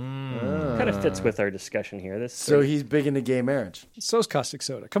 Kind of fits with our discussion here. So he's big into gay marriage. So's Caustic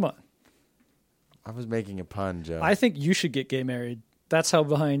Soda. Come on. I was making a pun, Joe. I think you should get gay married. That's how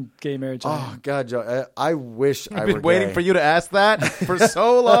behind gay marriage I am. Oh, God, Joe. I wish I I've were been waiting gay. for you to ask that for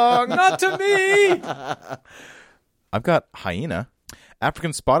so long. Not to me! I've got hyena.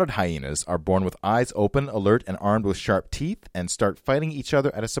 African spotted hyenas are born with eyes open, alert, and armed with sharp teeth, and start fighting each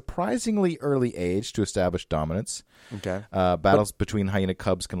other at a surprisingly early age to establish dominance. Okay. Battles between hyena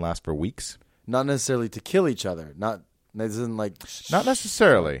cubs can last for weeks. Not necessarily to kill each other. Not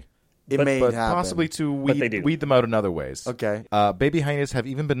necessarily. It But- may But happen. possibly to But they do. weed them out in other ways. Okay. Baby hyenas have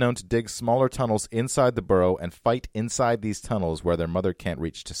even been known to dig smaller tunnels inside the burrow and fight inside these tunnels where their mother can't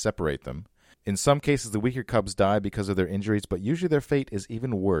reach to separate them. In some cases, the weaker cubs die because of their injuries, but usually their fate is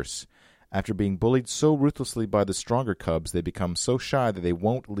even worse. After being bullied so ruthlessly by the stronger cubs, they become so shy that they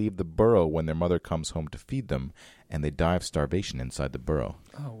won't leave the burrow when their mother comes home to feed them, and they die of starvation inside the burrow.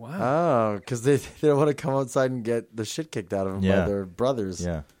 Oh, wow. Oh, because they don't want to come outside and get the shit kicked out of them by their brothers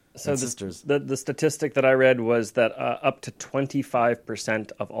Yeah. So and sisters. the statistic that I read was that up to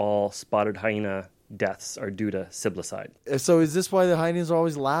 25% of all spotted hyena deaths are due to siblicide. So is this why the hyenas are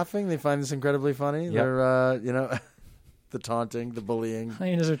always laughing? They find this incredibly funny? Yep. They're, the taunting, the bullying.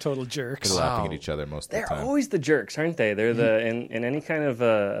 Hyenas are total jerks. They're laughing at each other most of They're the time. always the jerks, aren't they? They're the in any kind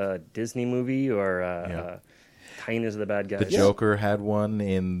of Disney movie or hyenas are the bad guys. The Joker had one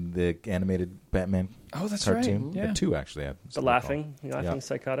in the animated Batman Oh, that's cartoon. right. Yeah. Two, actually. The laughing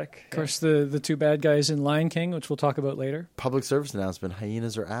psychotic. Of course, the two bad guys in Lion King, which we'll talk about later. Public service announcement,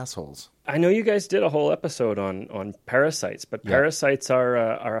 hyenas are assholes. I know you guys did a whole episode on parasites, but parasites are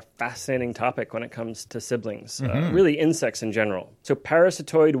a fascinating topic when it comes to siblings, really insects in general. So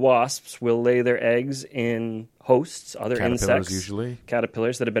parasitoid wasps will lay their eggs in hosts, other Caterpillars insects, usually.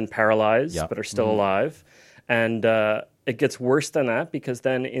 caterpillars that have been paralyzed but are still alive. And it gets worse than that because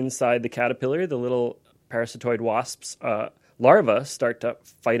then inside the caterpillar, the little parasitoid wasps' larvae start to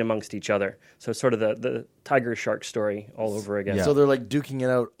fight amongst each other. So it's sort of the tiger shark story all over again. Yeah. So they're like duking it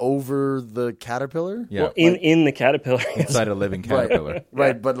out over the caterpillar? Yeah. Well, in the caterpillar. Inside a living caterpillar.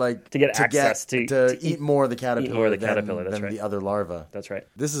 Right, but like To get access to eat more of the caterpillar, more of the caterpillar, that's than right. the other larva. That's right.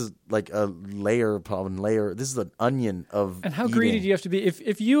 This is like a layer upon layer. This is an onion of And how eating. greedy do you have to be?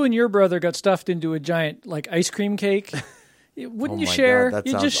 If you and your brother got stuffed into a giant like ice cream cake, wouldn't you my share? God, that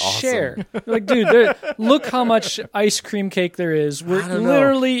You sounds just awesome. share. Like, dude, look how much ice cream cake there is. We're don't know.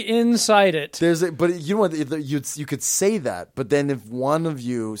 literally inside it. But you know what? You could say that, but then if one of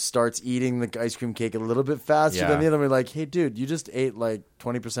you starts eating the ice cream cake a little bit faster than the other, we're like, "Hey, dude, you just ate like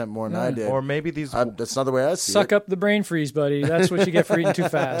 20% more than I did." Or maybe these that's not the way I see Suck it. up the brain freeze, buddy. That's what you get for eating too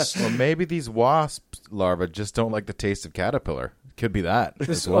fast. or maybe these wasp larvae just don't like the taste of caterpillar. Could be that This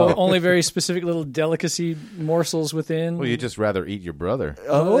as well. only very specific little delicacy morsels within. Well, you just rather eat your brother.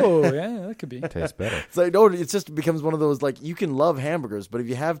 Oh, yeah, that could be. Tastes better. It's like, no, it just becomes one of those like you can love hamburgers, but if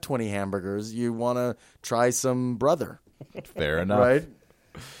you have 20 hamburgers, you want to try some brother, Fair enough. right?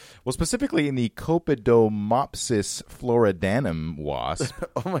 Well, specifically in the Copidomopsis floridanum wasp,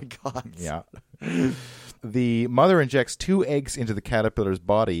 Oh my god! yeah, the mother injects 2 eggs into the caterpillar's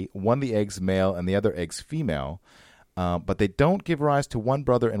body, one the egg's male and the other egg's female. But they don't give rise to one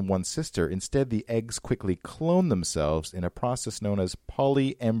brother and one sister. Instead, the eggs quickly clone themselves in a process known as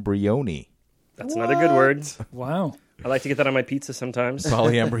polyembryony. That's not a good word. Wow. I like to get that on my pizza sometimes.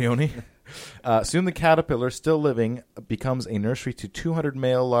 Polyembryony. Soon the caterpillar, still living, becomes a nursery to 200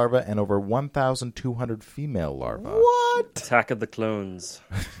 male larvae and over 1,200 female larvae. What? Attack of the clones.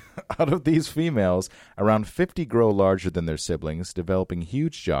 Out of these females, around 50 grow larger than their siblings, developing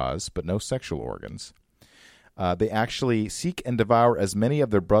huge jaws but no sexual organs. They actually seek and devour as many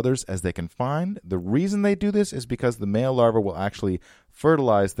of their brothers as they can find. The reason they do this is because the male larva will actually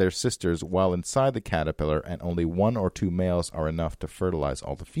fertilize their sisters while inside the caterpillar, and only 1 or 2 males are enough to fertilize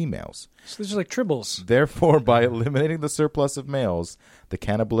all the females. So these are like tribbles. Therefore, by eliminating the surplus of males, the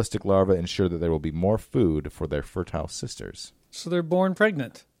cannibalistic larvae ensure that there will be more food for their fertile sisters. So they're born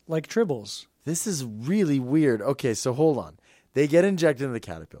pregnant, like tribbles. This is really weird. Okay, so hold on. They get injected into the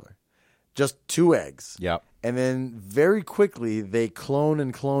caterpillar. Just 2 eggs. Yep. And then very quickly they clone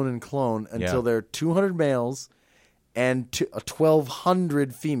and clone and clone until they're 200 males and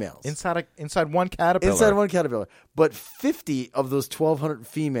 1,200 females. Inside one caterpillar. Inside one caterpillar. But 50 of those 1,200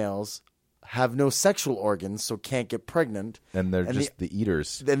 females have no sexual organs, so can't get pregnant. And they're just the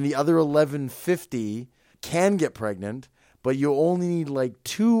eaters. Then the other 1,150 can get pregnant, but you only need like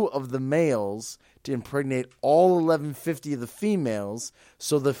 2 of the males to impregnate all 1,150 of the females,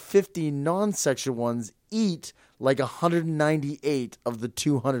 so the 50 non-sexual ones eat like 198 of the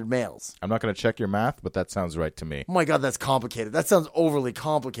 200 males. I'm not going to check your math, but that sounds right to me. Oh my God, that's complicated. That sounds overly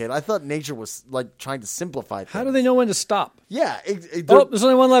complicated. I thought nature was like trying to simplify things. How do they know when to stop? Yeah. Oh, there's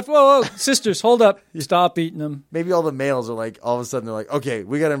only one left. Whoa, sisters, hold up. Stop eating them. Maybe all the males are like, all of a sudden they're like, okay,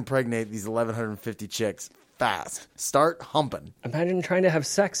 we got to impregnate these 1,150 chicks fast. Start humping. Imagine trying to have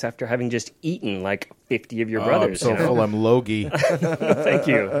sex after having just eaten like 50 of your brothers. I'm so full, I'm logy. Thank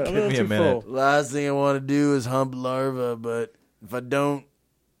you. Give me a minute. Last thing I want to do is hump larva, but if I don't,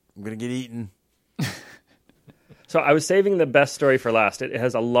 I'm going to get eaten. So I was saving the best story for last. It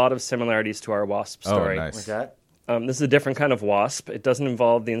has a lot of similarities to our wasp story. Oh, nice. Okay. This is a different kind of wasp. It doesn't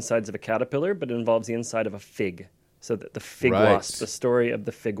involve the insides of a caterpillar, but it involves the inside of a fig. So the fig Right. wasp, the story of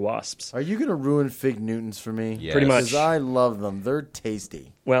the fig wasps. Are you going to ruin fig Newtons for me? Yes. Pretty much. Because I love them. They're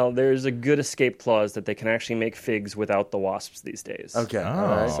tasty. Well, there's a good escape clause that they can actually make figs without the wasps these days. Okay. Oh. All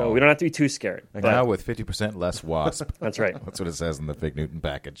right. So we don't have to be too scared. But Now with 50% less wasp. that's right. That's what it says in the Fig Newton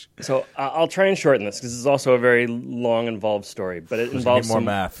package. So I'll try and shorten this because this is also a very long, involved story. But it involves more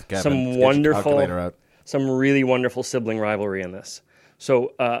math, Kevin. some Get your wonderful, calculator out. some really wonderful sibling rivalry in this.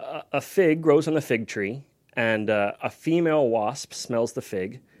 So a fig grows on the fig tree, and a female wasp smells the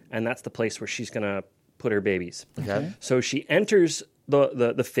fig, and that's the place where she's going to put her babies. Okay. So she enters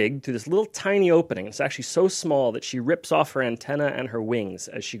the fig through this little tiny opening. It's actually so small that she rips off her antenna and her wings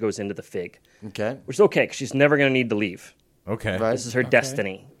as she goes into the fig, Okay. which is okay because she's never going to need to leave. Okay. Right. This is her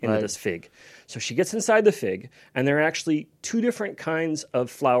destiny into Right. this fig. So she gets inside the fig, and there are actually two different kinds of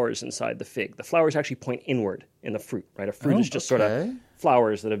flowers inside the fig. The flowers actually point inward in the fruit, right? A fruit is just sort of okay.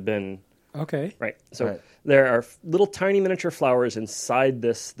 flowers that have been, Okay. right? So Right. there are little tiny miniature flowers inside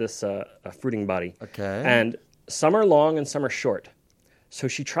this fruiting body. Okay. And some are long and some are short. So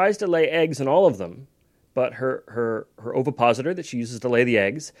she tries to lay eggs in all of them, but her ovipositor that she uses to lay the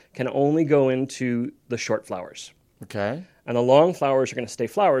eggs can only go into the short flowers. Okay. And the long flowers are going to stay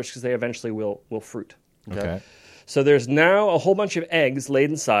flowers because they eventually will fruit. Okay. So there's now a whole bunch of eggs laid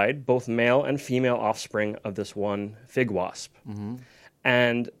inside, both male and female offspring of this one fig wasp. Mm-hmm.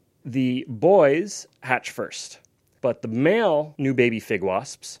 And the boys hatch first. But the male new baby fig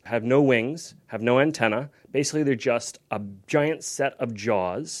wasps have no wings, have no antenna. Basically, they're just a giant set of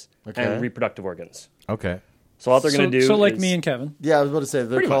jaws Okay. and reproductive organs. Okay. So all they're going to do So like is... me and Kevin. Yeah, I was about to say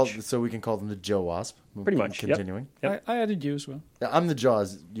they're Pretty called, much. so we can call them the Joe Wasp. Pretty much, yep. Continuing. Yep. I added you as well. Yeah, I'm the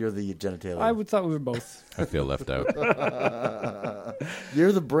jaws. You're the genitalia. I would thought we were both. I feel left out.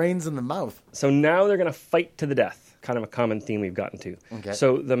 You're the brains in the mouth. So now they're going to fight to the death, kind of a common theme we've gotten to. Okay.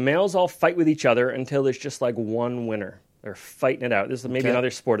 So the males all fight with each other until there's just like one winner. They're fighting it out. This is maybe Okay.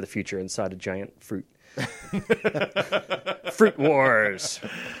 another sport of the future inside a giant fruit. Fruit wars.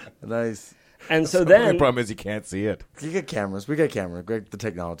 Nice. And so The only then, problem is you can't see it. You get cameras. We got camera. We got the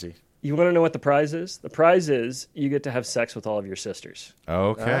technology. you want to know what the prize is? The prize is you get to have sex with all of your sisters.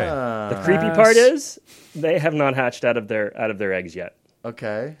 Okay. The creepy part is they have not hatched out of their eggs yet.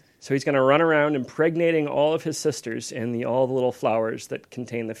 Okay. So he's going to run around impregnating all of his sisters in all the little flowers that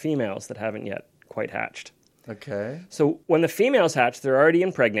contain the females that haven't yet quite hatched. Okay. So when the females hatch, they're already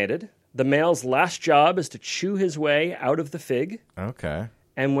impregnated. The male's last job is to chew his way out of the fig. Okay.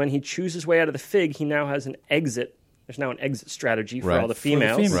 And when he chews his way out of the fig, he now has an exit. There's now an exit strategy for Right. all the For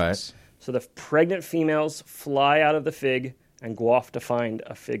females. the females. Right. So the pregnant females fly out of the fig and go off to find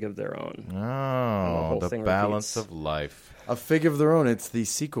a fig of their own. Oh, whole the thing balance repeats. of life. A Fig of Their Own. It's the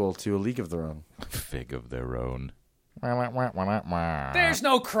sequel to A League of Their Own. Fig of their own. There's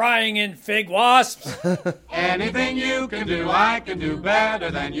no crying in fig wasps. Anything you can do, I can do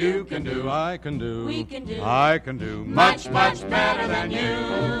better than you can do. I can do. We can do. I can do much, much better than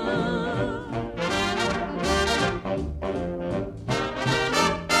you.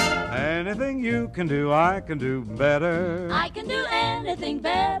 Anything you can do, I can do better. I can do anything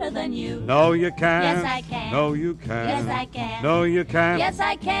better than you. No, you can't. Yes, I can. No, you can't. Yes, I can. No, you can't. Yes,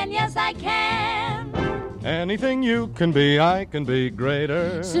 I can. Yes, I can. Anything you can be, I can be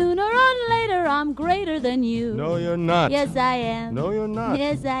greater. Sooner or later, I'm greater than you. No, you're not. Yes, I am. No, you're not.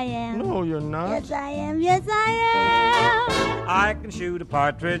 Yes, I am. No, you're not. Yes, I am. Yes, I am. I can shoot a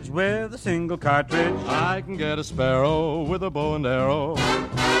partridge with a single cartridge. I can get a sparrow with a bow and arrow.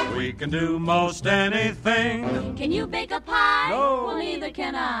 We can do most anything. Can you bake a pie? No. Well, neither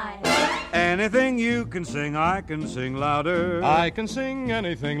can I. Anything you can sing, I can sing louder. I can sing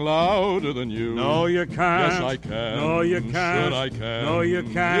anything louder than you. No, you can't. Yes, I can. No, you can't. Sure, I can. No, you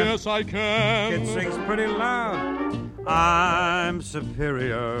can't. Yes, I can. It sings pretty loud. I'm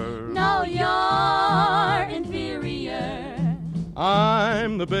superior. No, you're inferior.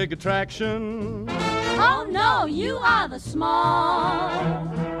 I'm the big attraction. Oh no, you are the small.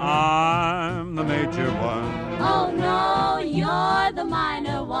 I'm the major one. Oh no, you're the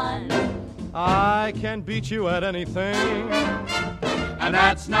minor one. I can beat you at anything. And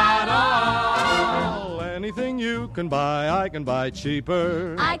that's not all. Anything you can buy, I can buy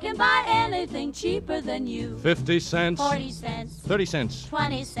cheaper. I can buy anything cheaper than you. 50 cents. 40 cents. 30 cents.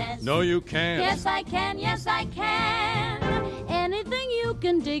 20 cents. No, you can't. Yes, I can. Yes, I can. Anything you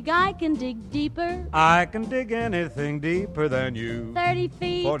can dig, I can dig deeper. I can dig anything deeper than you. 30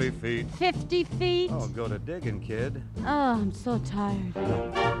 feet. 40 feet. 50 feet. Oh, go to digging, kid. Oh, I'm so tired.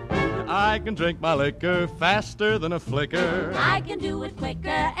 I can drink my liquor faster than a flicker. I can do it quicker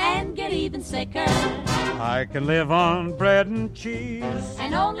and get even sicker. I can live on bread and cheese.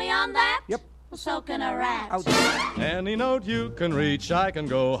 And only on that? Yep. So can a rat. Any note you can reach, I can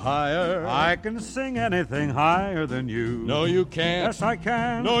go higher. I can sing anything higher than you. No, you can't. Yes, I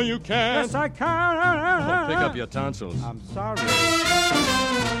can. No, you can't. Yes, I can. Oh, pick up your tonsils. I'm sorry.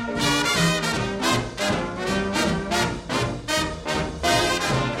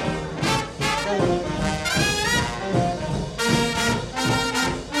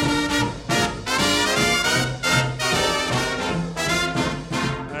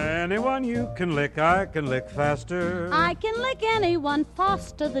 Anyone you can lick, I can lick faster. I can lick anyone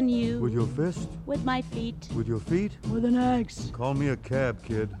faster than you. With your fist? With my feet. With your feet? With an axe. Call me a cab,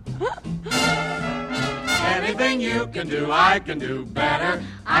 kid. Anything you can do, I can do better.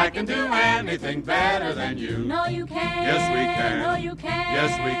 I can do anything better than you. No, you can't. Yes, we can. No, you can't.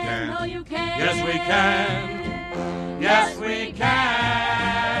 Yes, we can. No, you can't. Yes, we can. Yes, we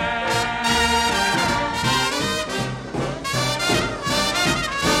can.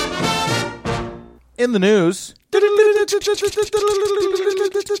 In the news,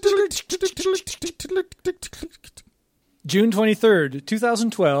 June 23rd,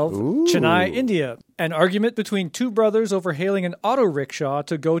 2012, Chennai, India. An argument between two brothers over hailing an auto rickshaw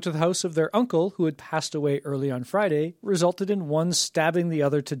to go to the house of their uncle, who had passed away early on Friday, resulted in one stabbing the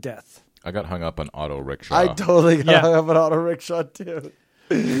other to death. I got hung up on auto rickshaw. I totally got Yeah. hung up an auto rickshaw too.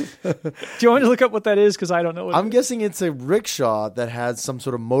 Do you want me to look up what that is? Because I don't know what I'm guessing it's a rickshaw that has some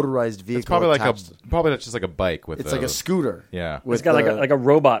sort of motorized vehicle. It's probably like attached. probably that's just like a bike with. It's like a scooter. Yeah, It's With got the- like a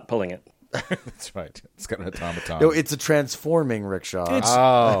robot pulling it. that's right. It's got an automaton. No, it's a transforming rickshaw.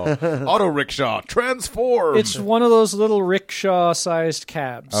 oh, auto rickshaw transform. It's one of those little rickshaw-sized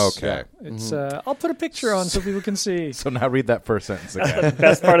cabs. Okay. It's. I'll put a picture on so people can see. So now read that first sentence again.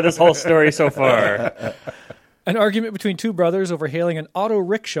 Best part of this whole story so far. An argument between two brothers over hailing an auto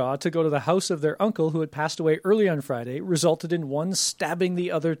rickshaw to go to the house of their uncle, who had passed away early on Friday, resulted in one stabbing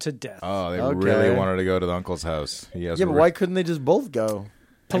the other to death. Oh, they Okay. really wanted to go to the uncle's house. He has Yeah, a but why couldn't they just both go?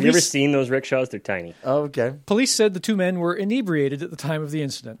 Have you ever seen those rickshaws? They're tiny. Oh, okay. Police said the two men were inebriated at the time of the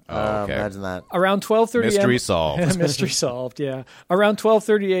incident. Oh, okay. Imagine that. Around 12:30 a.m. Mystery solved. Mystery solved, yeah. Around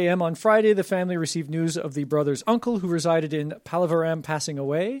 12:30 a.m. on Friday, the family received news of the brother's uncle, who resided in Palavaram, passing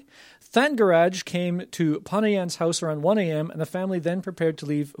away. Thangaraj came to Panayan's house around 1 a.m., and the family then prepared to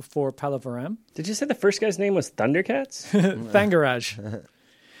leave for Palavaram. Did you say the first guy's name was Thundercats? Thangaraj.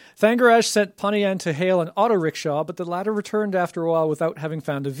 Thangaraj sent Panayan to hail an auto rickshaw, but the latter returned after a while without having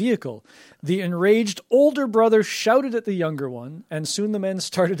found a vehicle. The enraged older brother shouted at the younger one, and soon the men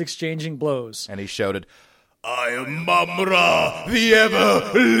started exchanging blows. And he shouted, "I am Mamra, the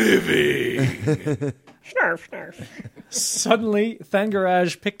ever-living." Snarf, snarf. Suddenly,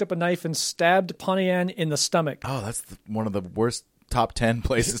 Thangaraj picked up a knife and stabbed Panayan in the stomach. Oh, that's one of the worst top 10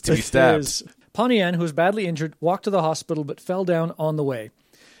 places to be stabbed. Is. Panayan, who was badly injured, walked to the hospital but fell down on the way.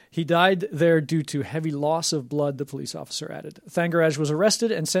 He died there due to heavy loss of blood, the police officer added. Thangaraj was arrested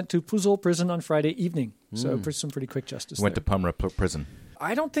and sent to Puzol prison on Friday evening. So some pretty quick justice Went there. to Pumra prison.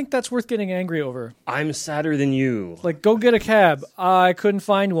 I don't think that's worth getting angry over. I'm sadder than you. Like, go get a cab. I couldn't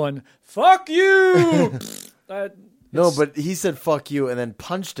find one. Fuck you! No, but he said "fuck you" and then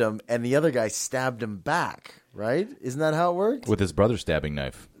punched him, and the other guy stabbed him back. Right? Isn't that how it worked? With his brother's stabbing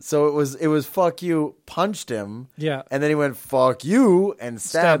knife. So it was "fuck you," punched him. Yeah. And then he went "fuck you" and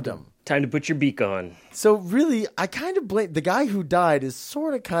stabbed him. Time to put your beak on. So really, I kind of blame the guy who died is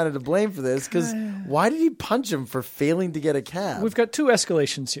sort of kind of to blame for this, because why did he punch him for failing to get a cab? We've got two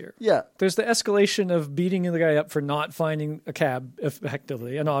escalations here. Yeah. There's the escalation of beating the guy up for not finding a cab,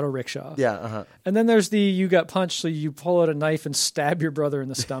 effectively, an auto rickshaw. Yeah, uh-huh. And then there's the you got punched, so you pull out a knife and stab your brother in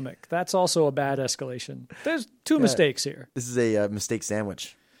the stomach. That's also a bad escalation. There's two mistakes here. This is a mistake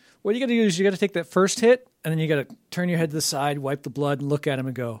sandwich. What you got to do is you got to take that first hit, and then you got to turn your head to the side, wipe the blood, and look at him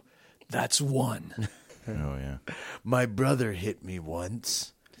and go, "That's one." Oh, yeah. My brother hit me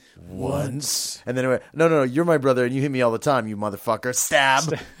once. once. And then it went, no, you're my brother and you hit me all the time, you motherfucker.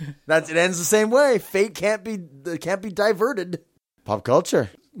 Stab. It ends the same way. Fate can't be diverted. Pop culture.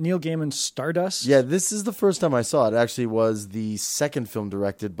 Neil Gaiman's Stardust. Yeah, this is the first time I saw it. It actually was the second film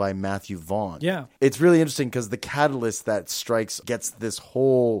directed by Matthew Vaughn. Yeah. It's really interesting because the catalyst that gets this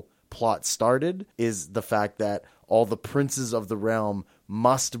whole plot started is the fact that all the princes of the realm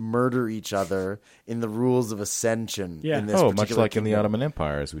must murder each other in the rules of ascension. Yeah. In this much particular like in the kingdom. Ottoman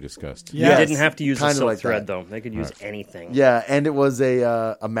Empire, as we discussed. Yeah. They didn't have to use a kinda silk like thread, that. though. They could use anything. Yeah, and it was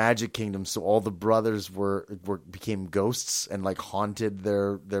a magic kingdom, so all the brothers became ghosts and like haunted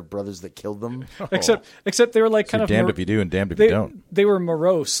their brothers that killed them. Except they were like So kind of damned if you do and damned if they, you don't. They were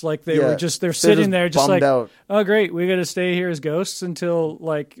morose, like they're They're sitting just there just bummed like, out. oh great, we got to stay here as ghosts until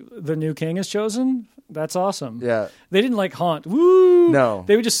like the new king is chosen. That's awesome. Yeah. They didn't like haunt. Woo! No.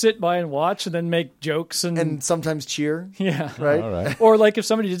 They would just sit by and watch and then make jokes And sometimes cheer, yeah. right? All right. Or like if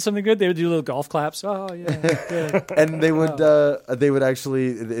somebody did something good, they would do little golf claps. Oh yeah, good. And they would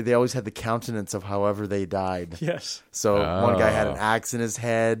actually they always had the countenance of however they died. Yes. So one guy had an axe in his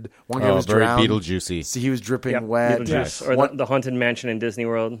head. One guy was very drowned. Beetlejuicy. So he was dripping Yep, wet. Beetlejuice. Or the Haunted Mansion in Disney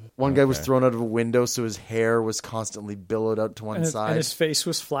World. One guy was thrown out of a window, so his hair was constantly billowed out to one And side. his face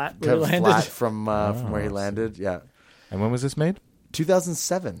was flat where Kind he of landed. flat from where he landed. Yeah. And when was this made?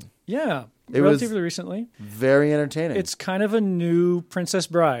 2007. Yeah. It was- Relatively recently. Very entertaining. It's kind of a new Princess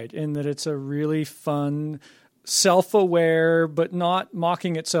Bride in that it's a really fun, self-aware, but not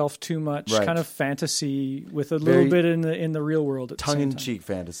mocking itself too much, Right. kind of fantasy with a Very little bit in the real world at the same time. tongue-in-cheek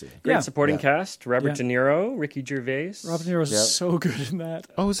fantasy. Great Yeah. supporting Yeah. cast. Robert Yeah. De Niro, Ricky Gervais. Robert De Niro was Yep. so good in that.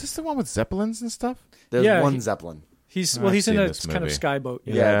 Oh, is this the one with Zeppelins and stuff? There's Yeah, one he- Zeppelin. He's I've he's in seen a this kind of movie. skyboat.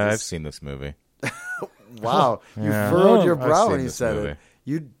 Yeah, I've this- seen this movie. Wow. You Yeah. furrowed your I've brow seen when you this said movie. it.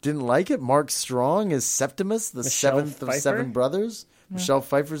 You didn't like it? Mark Strong is Septimus, the Michelle seventh of Pfeiffer? seven brothers. Michelle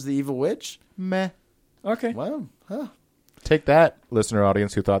Pfeiffer's the evil witch. Meh. Okay. Wow. Huh. Take that, listener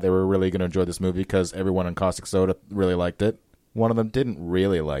audience who thought they were really going to enjoy this movie because everyone in Caustic Soda really liked it. One of them didn't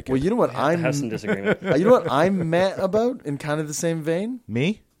really like it. Well, you know what I have some disagreement. you know what I'm meh about in kind of the same vein?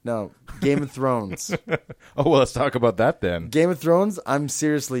 Me? No, Game of Thrones. Oh, well, let's talk about that then. Game of Thrones, I'm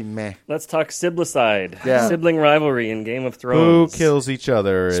seriously meh. Let's talk siblicide. Yeah. Sibling rivalry in Game of Who Thrones. kills each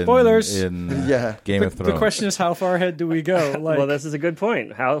other in, Spoilers. in Yeah. Game of Thrones? The question is, how far ahead do we go? Like, Well, this is a good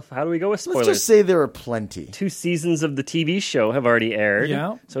point. How do we go with Let's spoilers? just say there are plenty. 2 seasons of the TV show have already aired.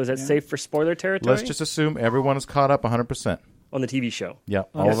 Yeah. So is that safe for spoiler territory? Let's just assume everyone is caught up 100%. on the TV show. Yeah,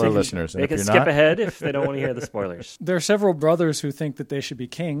 all of So our you- listeners. And They if can you're skip not, ahead if they don't want to hear the spoilers. there are several brothers who think that they should be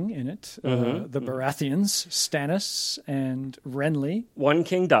king in it. Mm-hmm. The Baratheons, Stannis and Renly. One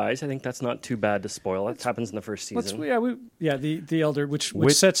king dies. I think that's not too bad to spoil. That happens in the first season. The elder, which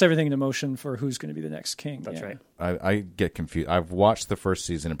Which- sets everything into motion for who's going to be the next king. That's Yeah. right. I get confused. I've watched the first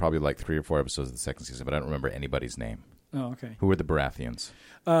season and probably like 3 or 4 episodes of the second season, but I don't remember anybody's name. Oh, okay. Who were the Baratheons?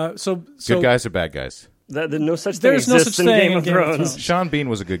 So Good guys or bad guys? No such thing There's no exists such in thing Game in of Game of Thrones. Thrones. Sean Bean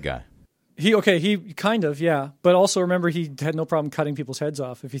was a good guy. He kind of, yeah. But also remember, he had no problem cutting people's heads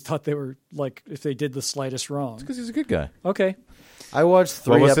off if he thought they were like if they did the slightest wrong. Because he's a good guy. Okay, I watched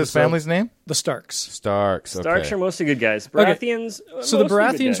 3 What was episodes. his family's name? the Starks. Starks. Okay. Starks are mostly good guys. Baratheons. So the mostly good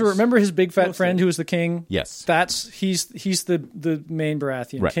Baratheons guys. were, remember his big fat Mostly. friend who was the king? Yes. He's the main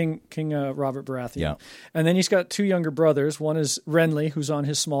Baratheon, Right. King Robert Baratheon. Yeah. And then he's got 2 younger brothers. One is Renly, who's on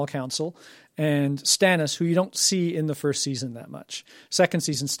his small council, and Stannis, who you don't see in the first season that much. Second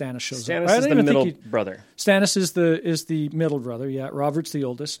season, Stannis shows up. Stannis I is don't the even think middle brother. Stannis is the middle brother. Yeah, Robert's the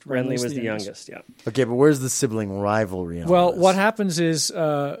oldest. Renly Renly's was the youngest. Yeah. Okay, but where's the sibling rivalry in all Well, this? what happens is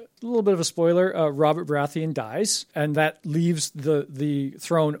a little bit of a spoiler. Robert Baratheon dies, and that leaves the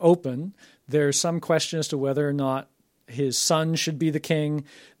throne open. There's some question as to whether or not his son should be the king.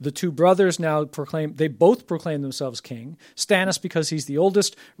 The 2 brothers now both proclaim themselves king. Stannis because he's the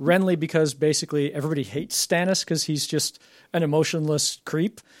oldest. Renly because basically everybody hates Stannis because he's just an emotionless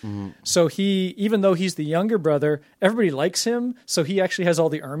creep. So even though he's the younger brother, everybody likes him. So he actually has all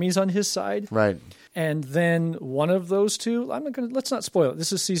the armies on his side. Right. And then one of those 2, let's not spoil it.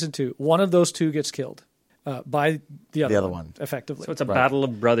 This is season 2. One of those 2 gets killed by the other one, effectively. So it's a battle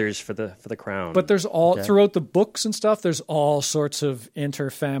of brothers for the crown. But there's throughout the books and stuff, there's all sorts of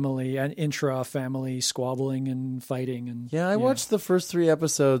inter-family and intra-family squabbling and fighting. And Yeah, I watched the first 3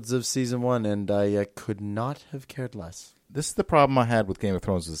 episodes of season 1, and I could not have cared less. This is the problem I had with Game of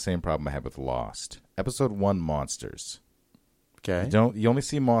Thrones. Is the same problem I had with Lost. Episode 1, monsters. Okay. You only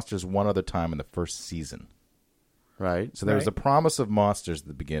see monsters one other time in the first season. Right. So there was Right. a promise of monsters at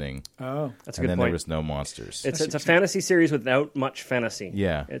the beginning, Oh, that's a and good then point. there was no monsters. It's a fantasy series without much fantasy.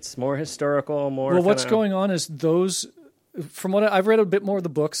 Yeah. It's more historical, more. well, what's kinda- going on is those from what I've read a bit more of the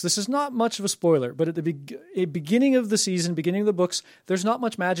books, this is not much of a spoiler, but at the beginning of the season, beginning of the books, there's not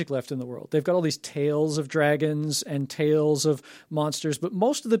much magic left in the world. They've got all these tales of dragons and tales of monsters, but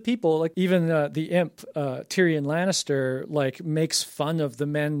most of the people, like even the imp, Tyrion Lannister, like makes fun of the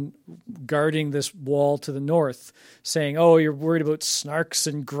men guarding this wall to the north, saying, "Oh, you're worried about snarks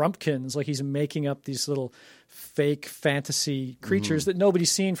and grumpkins," like he's making up these little fake fantasy creatures that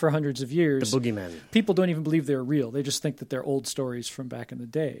nobody's seen for hundreds of years. The boogeyman. People don't even believe they're real. They just think that they're old stories from back in the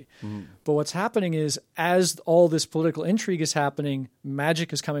day. But what's happening is, as all this political intrigue is happening,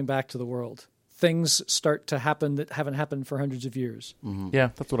 magic is coming back to the world. Things start to happen that haven't happened for hundreds of years.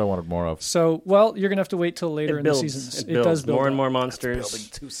 Yeah, that's what I wanted more of. So, well, you're going to have to wait till later in the season. It does build more and up. more monsters. Building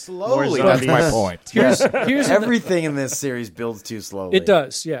too slowly. More That's my zombies. point. Here's Everything in this series builds too slowly. It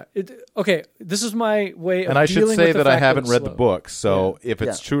does, yeah. Okay, this is my way of And I should dealing say with the that I fact haven't it's read the slow. books, so if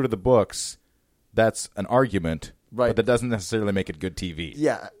it's Yeah. true to the books, that's an argument, Right. but that doesn't necessarily make it good TV.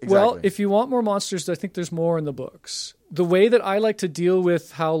 Yeah, exactly. Well, if you want more monsters, I think there's more in the books. The way that I like to deal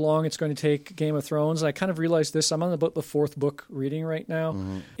with how long it's going to take Game of Thrones, and I kind of realized this, I'm on about the 4th book reading right now.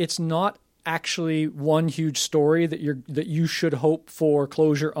 It's not actually one huge story that you should hope for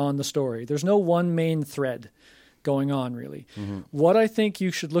closure on the story. There's no one main thread going on, really. What I think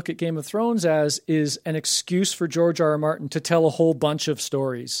you should look at Game of Thrones as is an excuse for George R.R. Martin to tell a whole bunch of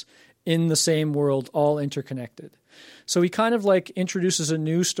stories in the same world, all interconnected. So he kind of like introduces a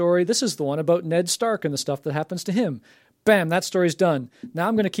new story. This is the one about Ned Stark and the stuff that happens to him. Bam, that story's done. Now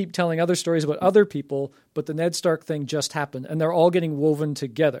I'm going to keep telling other stories about other people, but the Ned Stark thing just happened, and they're all getting woven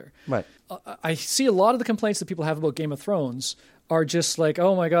together. Right. I see a lot of the complaints that people have about Game of Thrones are just like,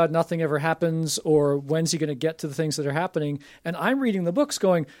 oh my God, nothing ever happens, or when's he going to get to the things that are happening? And I'm reading the books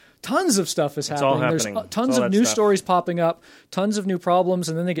going, tons of stuff is happening. all happening. There's It's tons all of that new stuff. stories popping up, tons of new problems,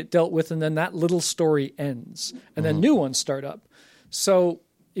 and then they get dealt with, and then that little story ends, and then new ones start up. So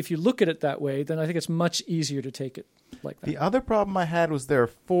if you look at it that way, then I think it's much easier to take it like that. The other problem I had was there are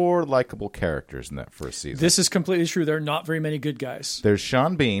 4 likable characters in that first season. This is completely true. There are not very many good guys. There's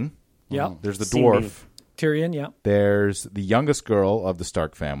Sean Bean. Yeah. There's the Sean dwarf. Bean. Tyrion, yeah. There's the youngest girl of the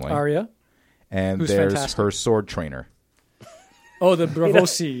Stark family. Arya. And who's there's fantastic. her sword trainer. Oh, the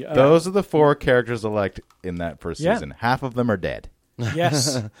Bravosi. Those are the 4 characters I liked in that first Yeah. season. Half of them are dead.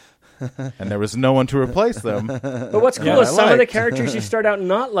 Yes. And there was no one to replace them. But what's cool Yeah, is I some of the liked. characters you start out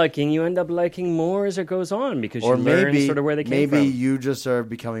not liking, you end up liking more as it goes on because or you learn maybe sort of where they came maybe from. you just are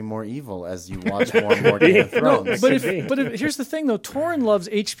becoming more evil as you watch more and more Game of Thrones. But here's the thing, though. Torrin loves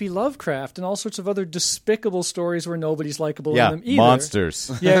H.P. Lovecraft and all sorts of other despicable stories where nobody's likable Yeah, in them either.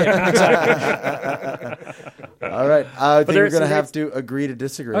 monsters. Yeah, exactly. All right, I think we're there's going to some have to agree to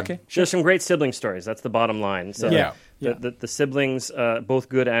disagree. Okay. There's some great sibling stories. That's the bottom line. So Yeah. the siblings, both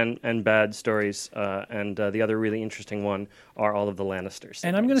good and bad stories, and the other really interesting one are all of the Lannisters.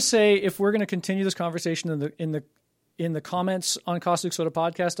 And I'm going to say, if we're going to continue this conversation in the comments on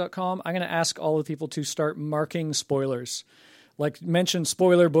causticsodapodcast.com, I'm going to ask all the people to start marking spoilers. Like mention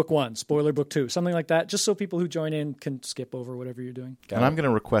spoiler book 1, spoiler book 2, something like that, just so people who join in can skip over whatever you're doing. And I'm going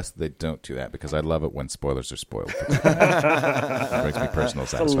to request that they don't do that because I love it when spoilers are spoiled. It brings me personal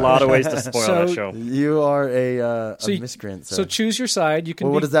There's a satisfaction. lot of ways to spoil So- that show. You are a So you- miscreant, sir. So choose your side. You can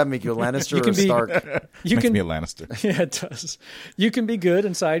well, be, what does that make you, a Lannister You or can a be- Stark? you Makes can me a Lannister. Yeah, it does. You can be good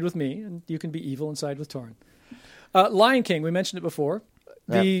and side with me, and you can be evil and side with Torrin. Lion King, we mentioned it before.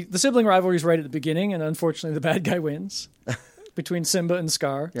 The sibling rivalry is right at the beginning, and unfortunately the bad guy wins between Simba and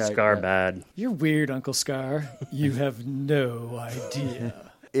Scar. Yeah, Scar yeah. bad. You're weird, Uncle Scar. You have no idea.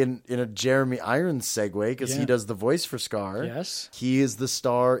 In a Jeremy Irons segue, because he Yeah. does the voice for Scar. Yes. He is the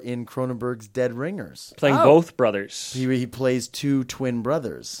star in Cronenberg's Dead Ringers. Playing Oh. both brothers. He plays 2 twin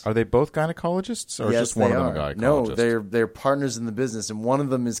brothers. Are they both gynecologists, or Yes, just one they of them are. a gynecologist? No, they're partners in the business, and one of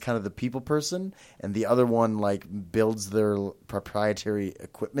them is kind of the people person, and the other one like builds their proprietary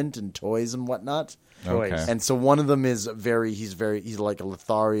equipment and toys and whatnot. Toys. Okay. And so one of them is he's like a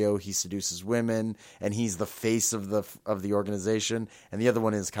Lothario. He seduces women, and he's the face of the organization. And the other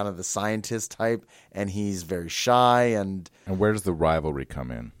one is kind of the scientist type, and he's very shy. And And where does the rivalry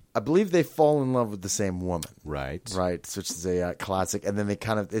come in? I believe they fall in love with the same woman. Right. Right, which is a classic, and then they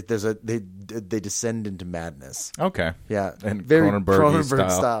kind of they descend into madness. Okay. Yeah, And very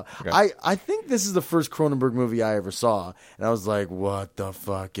Cronenberg style. Okay. I think this is the first Cronenberg movie I ever saw, and I was like, "What the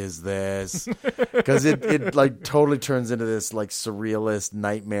fuck is this?" Because it like totally turns into this like surrealist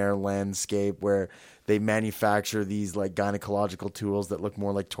nightmare landscape where they manufacture these like gynecological tools that look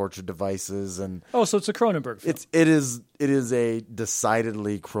more like torture devices, and Oh, so it's a Cronenberg film. it is a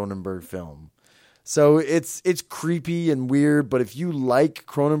decidedly Cronenberg film. So it's creepy and weird, but if you like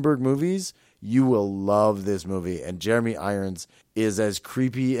Cronenberg movies, You will love this movie. And Jeremy Irons is as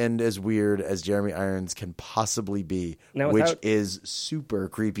creepy and as weird as Jeremy Irons can possibly be, Now, which is super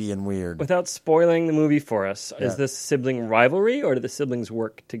creepy and weird. Without spoiling the movie for us, is this sibling rivalry or do the siblings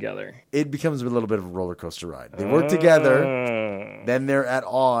work together? It becomes a little bit of a roller coaster ride. They work together, then they're at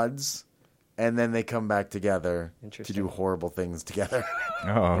odds, and then they come back together to do horrible things together.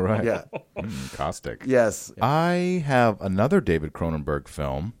 Oh, right. Yeah. Caustic. Yes. I have another David Cronenberg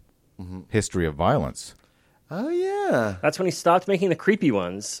film, History of Violence. Oh, yeah. That's when he stopped making the creepy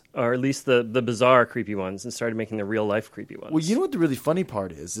ones, or at least the bizarre creepy ones, and started making the real life creepy ones. Well, you know what the really funny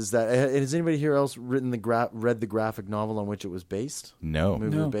part is that has anybody here else read the graphic novel on which it was based? No. The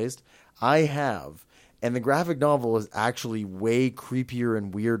movie was based? I have. And the graphic novel is actually way creepier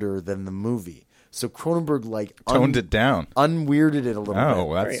and weirder than the movie. So Cronenberg toned it down, unweirded it a little bit.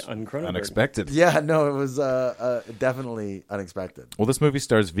 Oh, that's Very un-Cronenberg. unexpected. Yeah, no, it was definitely unexpected. Well, this movie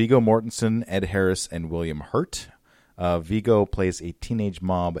stars Viggo Mortensen, Ed Harris, and William Hurt. Viggo plays a teenage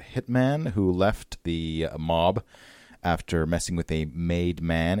mob hitman who left the mob after messing with a made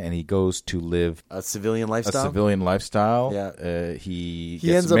man, and he goes to live A civilian lifestyle. Yeah. He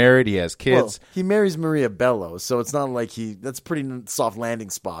gets ends up- married. He has kids. Well, he marries Maria Bello, so it's not like that's a pretty soft landing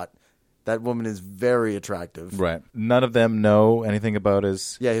spot. That woman is very attractive. Right. None of them know anything about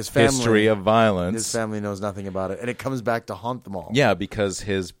his family, history of violence. His family knows nothing about it, and it comes back to haunt them all. Yeah, because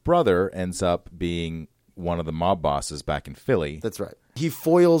his brother ends up being one of the mob bosses back in Philly. That's right. He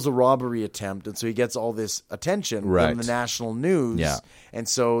foils a robbery attempt, and so he gets all this attention from the national news. Yeah. And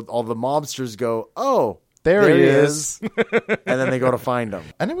so all the mobsters go, "Oh, There he is." and then they go to find him.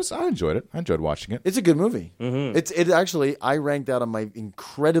 And I enjoyed it. I enjoyed watching it. It's a good movie. Mm-hmm. It actually, I ranked out on my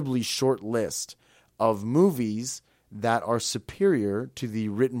incredibly short list of movies that are superior to the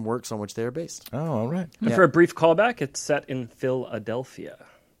written works on which they are based. Oh, all right. And for a brief callback, it's set in Philadelphia.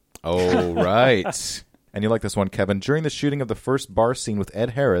 Oh, right. And you like this one, Kevin. During the shooting of the first bar scene with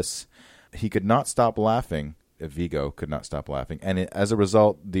Ed Harris, he could not stop laughing. Viggo could not stop laughing. And as a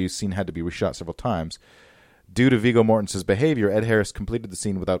result, the scene had to be reshot several times. Due to Viggo Mortensen's behavior, Ed Harris completed the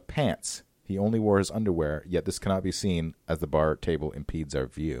scene without pants. He only wore his underwear, yet this cannot be seen as the bar table impedes our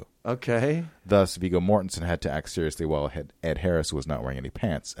view. Okay. Thus, Viggo Mortensen had to act seriously while Ed Harris was not wearing any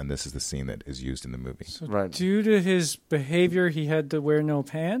pants, and this is the scene that is used in the movie. So Right. due to his behavior, he had to wear no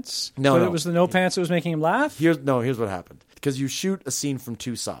pants? No, But no. it was the no pants that was making him laugh? Here's what happened. Because you shoot a scene from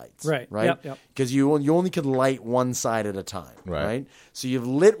two sides. Right. Right? Yep. Because you only can light one side at a time. Right. So you've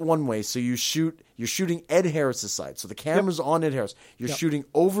lit one way, so you're shooting Ed Harris's side. So the camera's on Ed Harris. You're shooting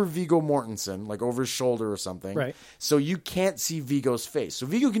over Viggo Mortensen, like over his shoulder or something. Right. So you can't see Viggo's face. So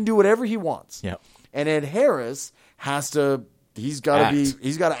Viggo can do whatever he wants. Yeah. And Ed Harris he's got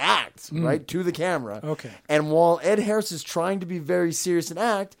to act, right, to the camera. Okay. And while Ed Harris is trying to be very serious and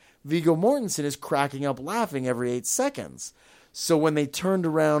act, Viggo Mortensen is cracking up laughing every 8 seconds. So when they turned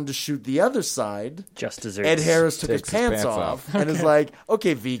around to shoot the other side, Just desserts. Ed Harris took his Takes his pants pants off and is like,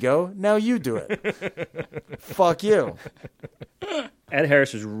 "Okay, Viggo, now you do it." Fuck you. Ed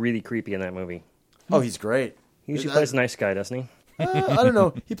Harris was really creepy in that movie. Oh, he's great. He usually plays a nice guy, doesn't he? I don't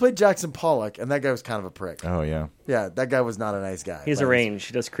know. He played Jackson Pollock, and that guy was kind of a prick. Oh, yeah. Yeah, that guy was not a nice guy. He's Like, a range.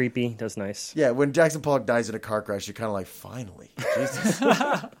 He does creepy, does nice. Yeah, when Jackson Pollock dies in a car crash, you're kind of like, finally. Jesus.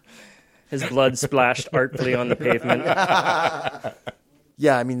 His blood splashed artfully on the pavement.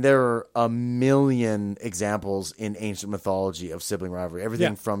 Yeah, I mean, there are a million examples in ancient mythology of sibling rivalry.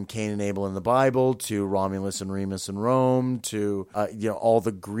 Everything from Cain and Abel in the Bible to Romulus and Remus in Rome to all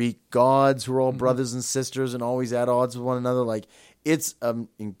the Greek gods who are all brothers and sisters and always at odds with one another. Like, it's an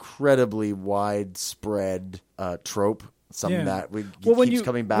incredibly widespread trope. Something that keeps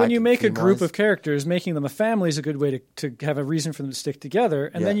coming back. When you make a group theme-wise. of characters, making them a family is a good way to have a reason for them to stick together.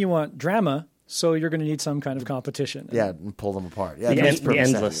 And then you want drama, so you're going to need some kind of competition. and pull them apart. Yeah, The, that makes the perfect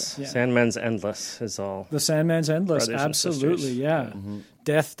endless. sense. Yeah. Sandman's endless is all. The Sandman's endless, Brothers and absolutely, sisters. yeah.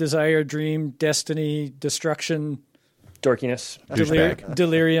 Death, desire, dream, destiny, destruction, Dorkiness. Douchebag.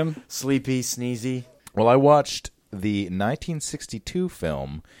 delirium. Sleepy, sneezy. Well, I watched the 1962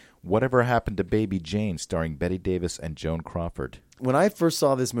 film Whatever Happened to Baby Jane, starring Bette Davis and Joan Crawford. When I first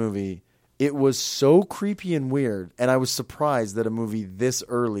saw this movie, it was so creepy and weird, and I was surprised that a movie this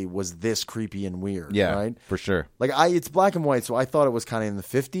early was this creepy and weird. Yeah, right? for sure. Like it's black and white, so I thought it was kind of in the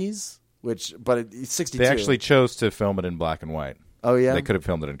 50s, but it's 62. They actually chose to film it in black and white. Oh yeah, They could have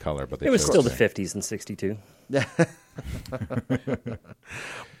filmed it in color, but they It was chose still the to. 50s and 62. but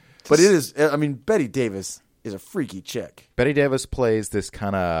it is. I mean, Bette Davis is a freaky chick. Bette Davis plays this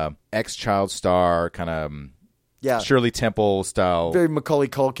kind of ex-child star, kind of Yeah. Shirley Temple style. Very Macaulay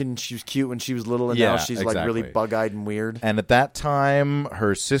Culkin. She was cute when she was little, and Yeah, now she's like really exactly. bug-eyed and weird. And at that time,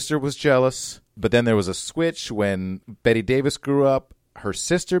 her sister was jealous. But then there was a switch when Betty Davis grew up. Her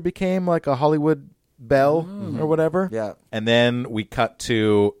sister became like a Hollywood belle or whatever. Yeah. And then we cut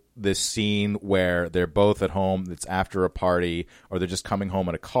to this scene where they're both at home. It's after a party, or they're just coming home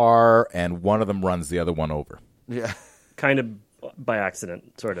in a car, and one of them runs the other one over. Yeah. Kind of by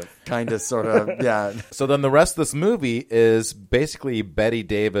accident, sort of. Kind of, sort of, yeah. So then the rest of this movie is basically Betty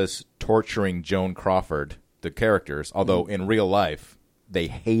Davis torturing Joan Crawford, the characters, although in real life they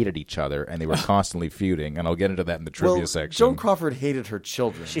hated each other and they were constantly feuding, and I'll get into that in the trivia Well, section. Joan Crawford hated her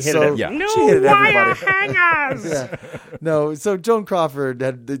children. She hated it. Yeah. No She hated wire everybody. hangers! Yeah. No, so Joan Crawford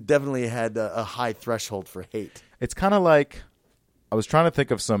definitely had a high threshold for hate. It's kind of like, I was trying to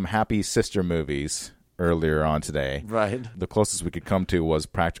think of some happy sister movies earlier on today. Right. The closest we could come to was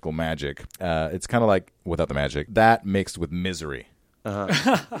Practical Magic. It's kind of like, without the magic, that mixed with Misery.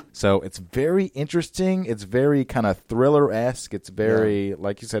 So it's very interesting. It's very kind of thriller-esque. It's very,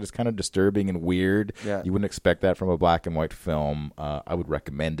 like you said, it's kind of disturbing and weird. Yeah. You wouldn't expect that from a black and white film. I would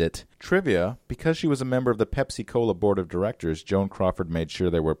recommend it. Trivia, because she was a member of the Pepsi-Cola board of directors, Joan Crawford made sure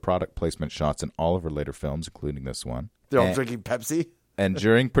there were product placement shots in all of her later films, including this one. They're all And- drinking Pepsi. And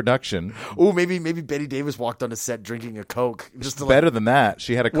during production, Oh, maybe Betty Davis walked on a set drinking a Coke. Just to better than that,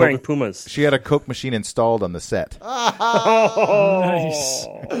 she had a Wearing Coke, Pumas. she had a Coke machine installed on the set. Nice.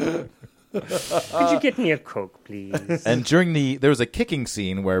 Could you get me a Coke, please? And there was a kicking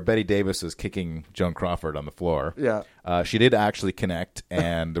scene where Betty Davis was kicking Joan Crawford on the floor. Yeah. She did actually connect,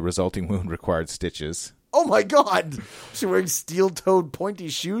 and the resulting wound required stitches. Oh my God! She wearing steel-toed pointy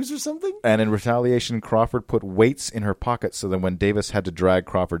shoes or something? And in retaliation, Crawford put weights in her pockets so that when Davis had to drag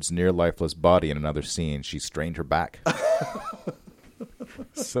Crawford's near lifeless body in another scene, she strained her back.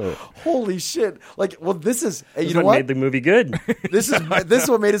 So Holy shit! Like, well, this is you That's know what what? made the movie good. This is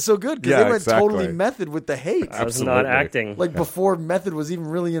what made it so good because Yeah, they went exactly. totally method with the hate. I was not acting. Like before method was even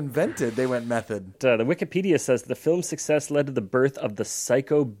really invented, they went method. The Wikipedia says the film's success led to the birth of the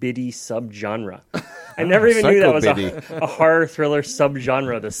psycho biddy subgenre. I never even knew that was a horror thriller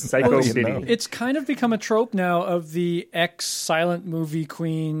subgenre, the psycho biddy. It's kind of become a trope now of the ex-silent movie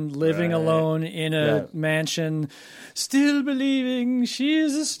queen living alone in a mansion, still believing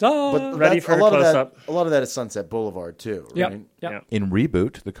she's a star. But Ready that's- for a her lot of close-up. that. A lot of that is Sunset Boulevard too. Yep. Right? Yep. Yeah. in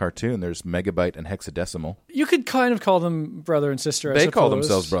Reboot, the cartoon, there's megabyte and hexadecimal. You could kind of call them brher and sister, I They call suppose.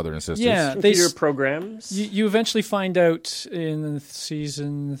 themselves brother and sisters. Yeah, they Computer programs. you eventually find out in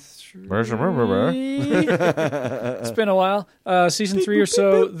season 3. It's been a while. Season 3 or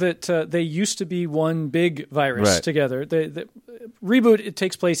so that they used to be one big virus Right. together. The Reboot, it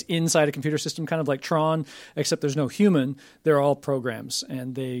takes place inside a computer system, kind of like Tron, except there's no human. They're all programs,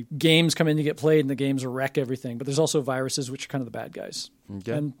 and games come in to get played, and the games wreck everything. But there's also viruses, which are kind of the bad guys.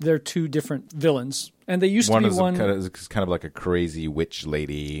 Okay. And they're two different villains. And they used One to be is one. kind of like a crazy witch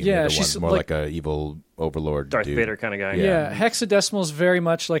lady. And Yeah, the other she's one's more like- like a evil overlord Darth dude. Vader kind of guy. Yeah, Hexadecimal is very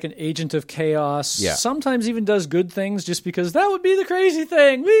much like an agent of chaos. Yeah. Sometimes even does good things just because that would be the crazy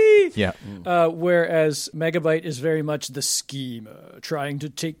thing. Whee! Yeah. Whereas Megabyte is very much the schemer trying to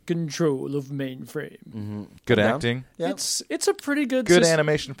take control of mainframe. Good Yeah. acting. Yeah. It's a pretty good Good system.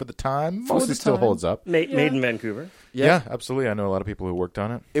 animation for the time. For Mostly the still time. holds up. Made in Vancouver. Yeah, absolutely. I know a lot of people who worked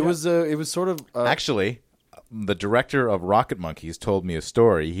on it. It was sort of Actually, the director of Rocket Monkeys told me a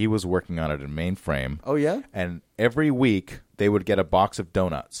story. He was working on it in mainframe. Oh yeah. And every week they would get a box of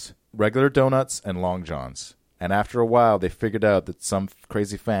donuts, regular donuts and Long Johns. And after a while, they figured out that some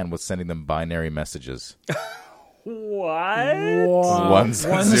crazy fan was sending them binary messages. What? Ones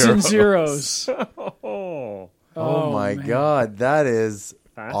and and zeros. zeros. Oh my God, that is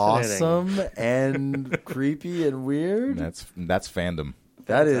Fascinating. awesome and creepy and weird. That's fandom.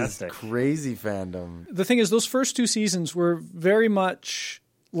 That is Fantastic. crazy fandom. The thing is, those first two seasons were very much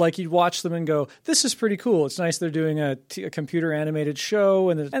like you'd watch them and go, this is pretty cool. It's nice they're doing a computer animated show,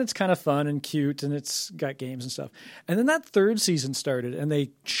 and it's kind of fun and cute, and it's got games and stuff. And then that third season started, and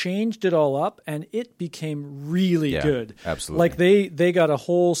they changed it all up, and it became really Yeah, good. absolutely. Like they got a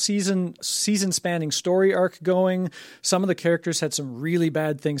whole season spanning story arc going. Some of the characters had some really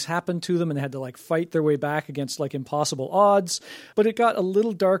bad things happen to them and had to like fight their way back against like impossible odds. But it got a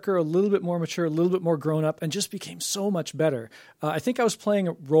little darker, a little bit more mature, a little bit more grown up, and just became so much better. I think I was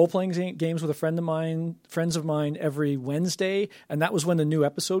playing role-playing games with friends of mine every Wednesday, and that was when the new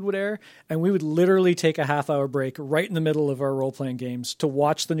episode would air, and we would literally take a half-hour break right in the middle of our role-playing games to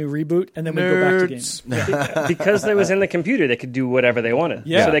watch the new reboot, and then we'd go back to games. Because they was in the computer, they could do whatever they wanted.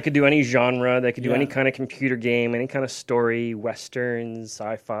 Yeah. So they could do any genre, they could do Yeah. any kind of computer game, any kind of story, westerns,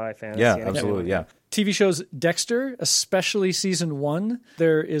 sci-fi, fantasy. Yeah, anything. absolutely. Yeah. TV shows Dexter, especially season 1,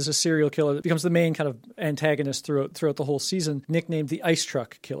 there is a serial killer that becomes the main kind of antagonist throughout the whole season, nicknamed the Ice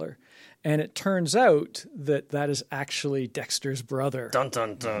Truck Killer. And it turns out that is actually Dexter's brother. Dun,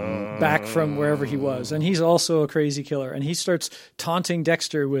 dun, dun. Back from wherever he was. And he's also a crazy killer. And he starts taunting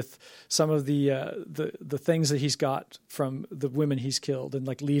Dexter with some of the things that he's got from the women he's killed and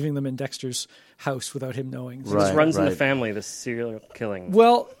like leaving them in Dexter's house without him knowing. So this runs in the family, this serial killing.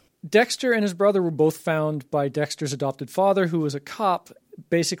 Well, Dexter and his brother were both found by Dexter's adopted father, who was a cop,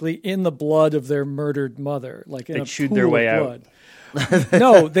 basically in the blood of their murdered mother. Like in they a chewed pool their way of out. blood.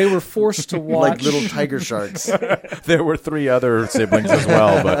 No, they were forced to watch. Like little tiger sharks. There were 3 other siblings as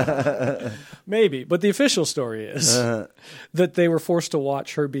well, but Maybe. But the official story is that they were forced to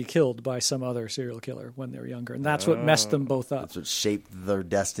watch her be killed by some other serial killer when they were younger. And that's what messed them both up. That's what shaped their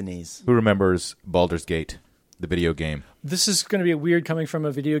destinies. who remembers Baldur's Gate, the video game? This is going to be weird coming from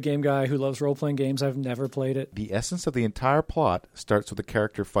a video game guy who loves role-playing games. I've never played it. The essence of the entire plot starts with the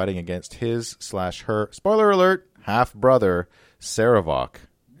character fighting against his/her, spoiler alert, half-brother, Saravok,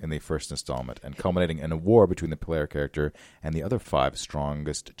 in the first installment, and culminating in a war between the player character and the other 5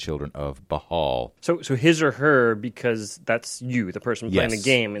 strongest children of Bahal. So his or her, because that's you, the person playing Yes. the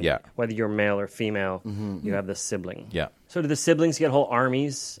game, and Yeah. whether you're male or female, you have this sibling. Yeah. So do the siblings get whole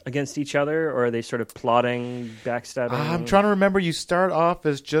armies against each other, or are they sort of plotting, backstabbing? I'm trying to remember. You start off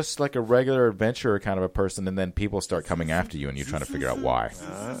as just like a regular adventurer kind of a person, and then people start coming after you, and you're trying to figure out why.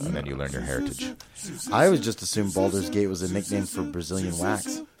 And then you learn your heritage. I always just assumed Baldur's Gate was a nickname for Brazilian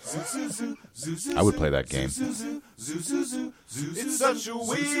wax. I would play that game. It's such a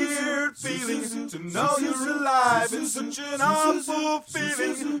weird feeling to know you're alive. It's such an awful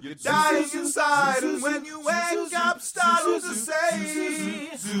feeling. You're dying inside, and when you wake up, starting to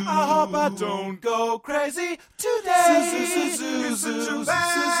say, I hope I don't go crazy today. It's such a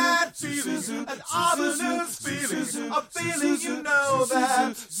bad feeling, an ominous feeling, a feeling you know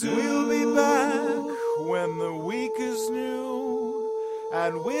that we'll be back when the week is new.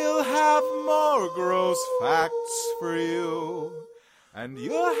 And we'll have more gross facts for you. And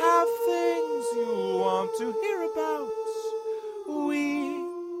you'll have things you want to hear about. We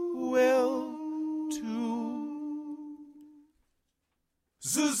will too.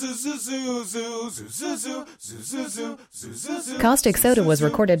 Caustic Soda was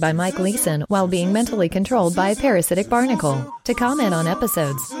recorded by Mike Leeson while being mentally controlled by a parasitic barnacle. To comment on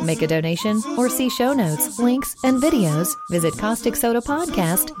episodes, make a donation, or see show notes, links, and videos, visit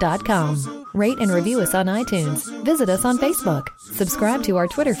CausticSodaPodcast.com. Rate and review us on iTunes. Visit us on Facebook. Subscribe to our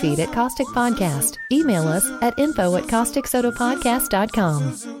Twitter feed at Caustic Podcast. Email us at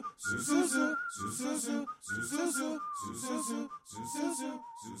info@CausticSodaPodcast.com.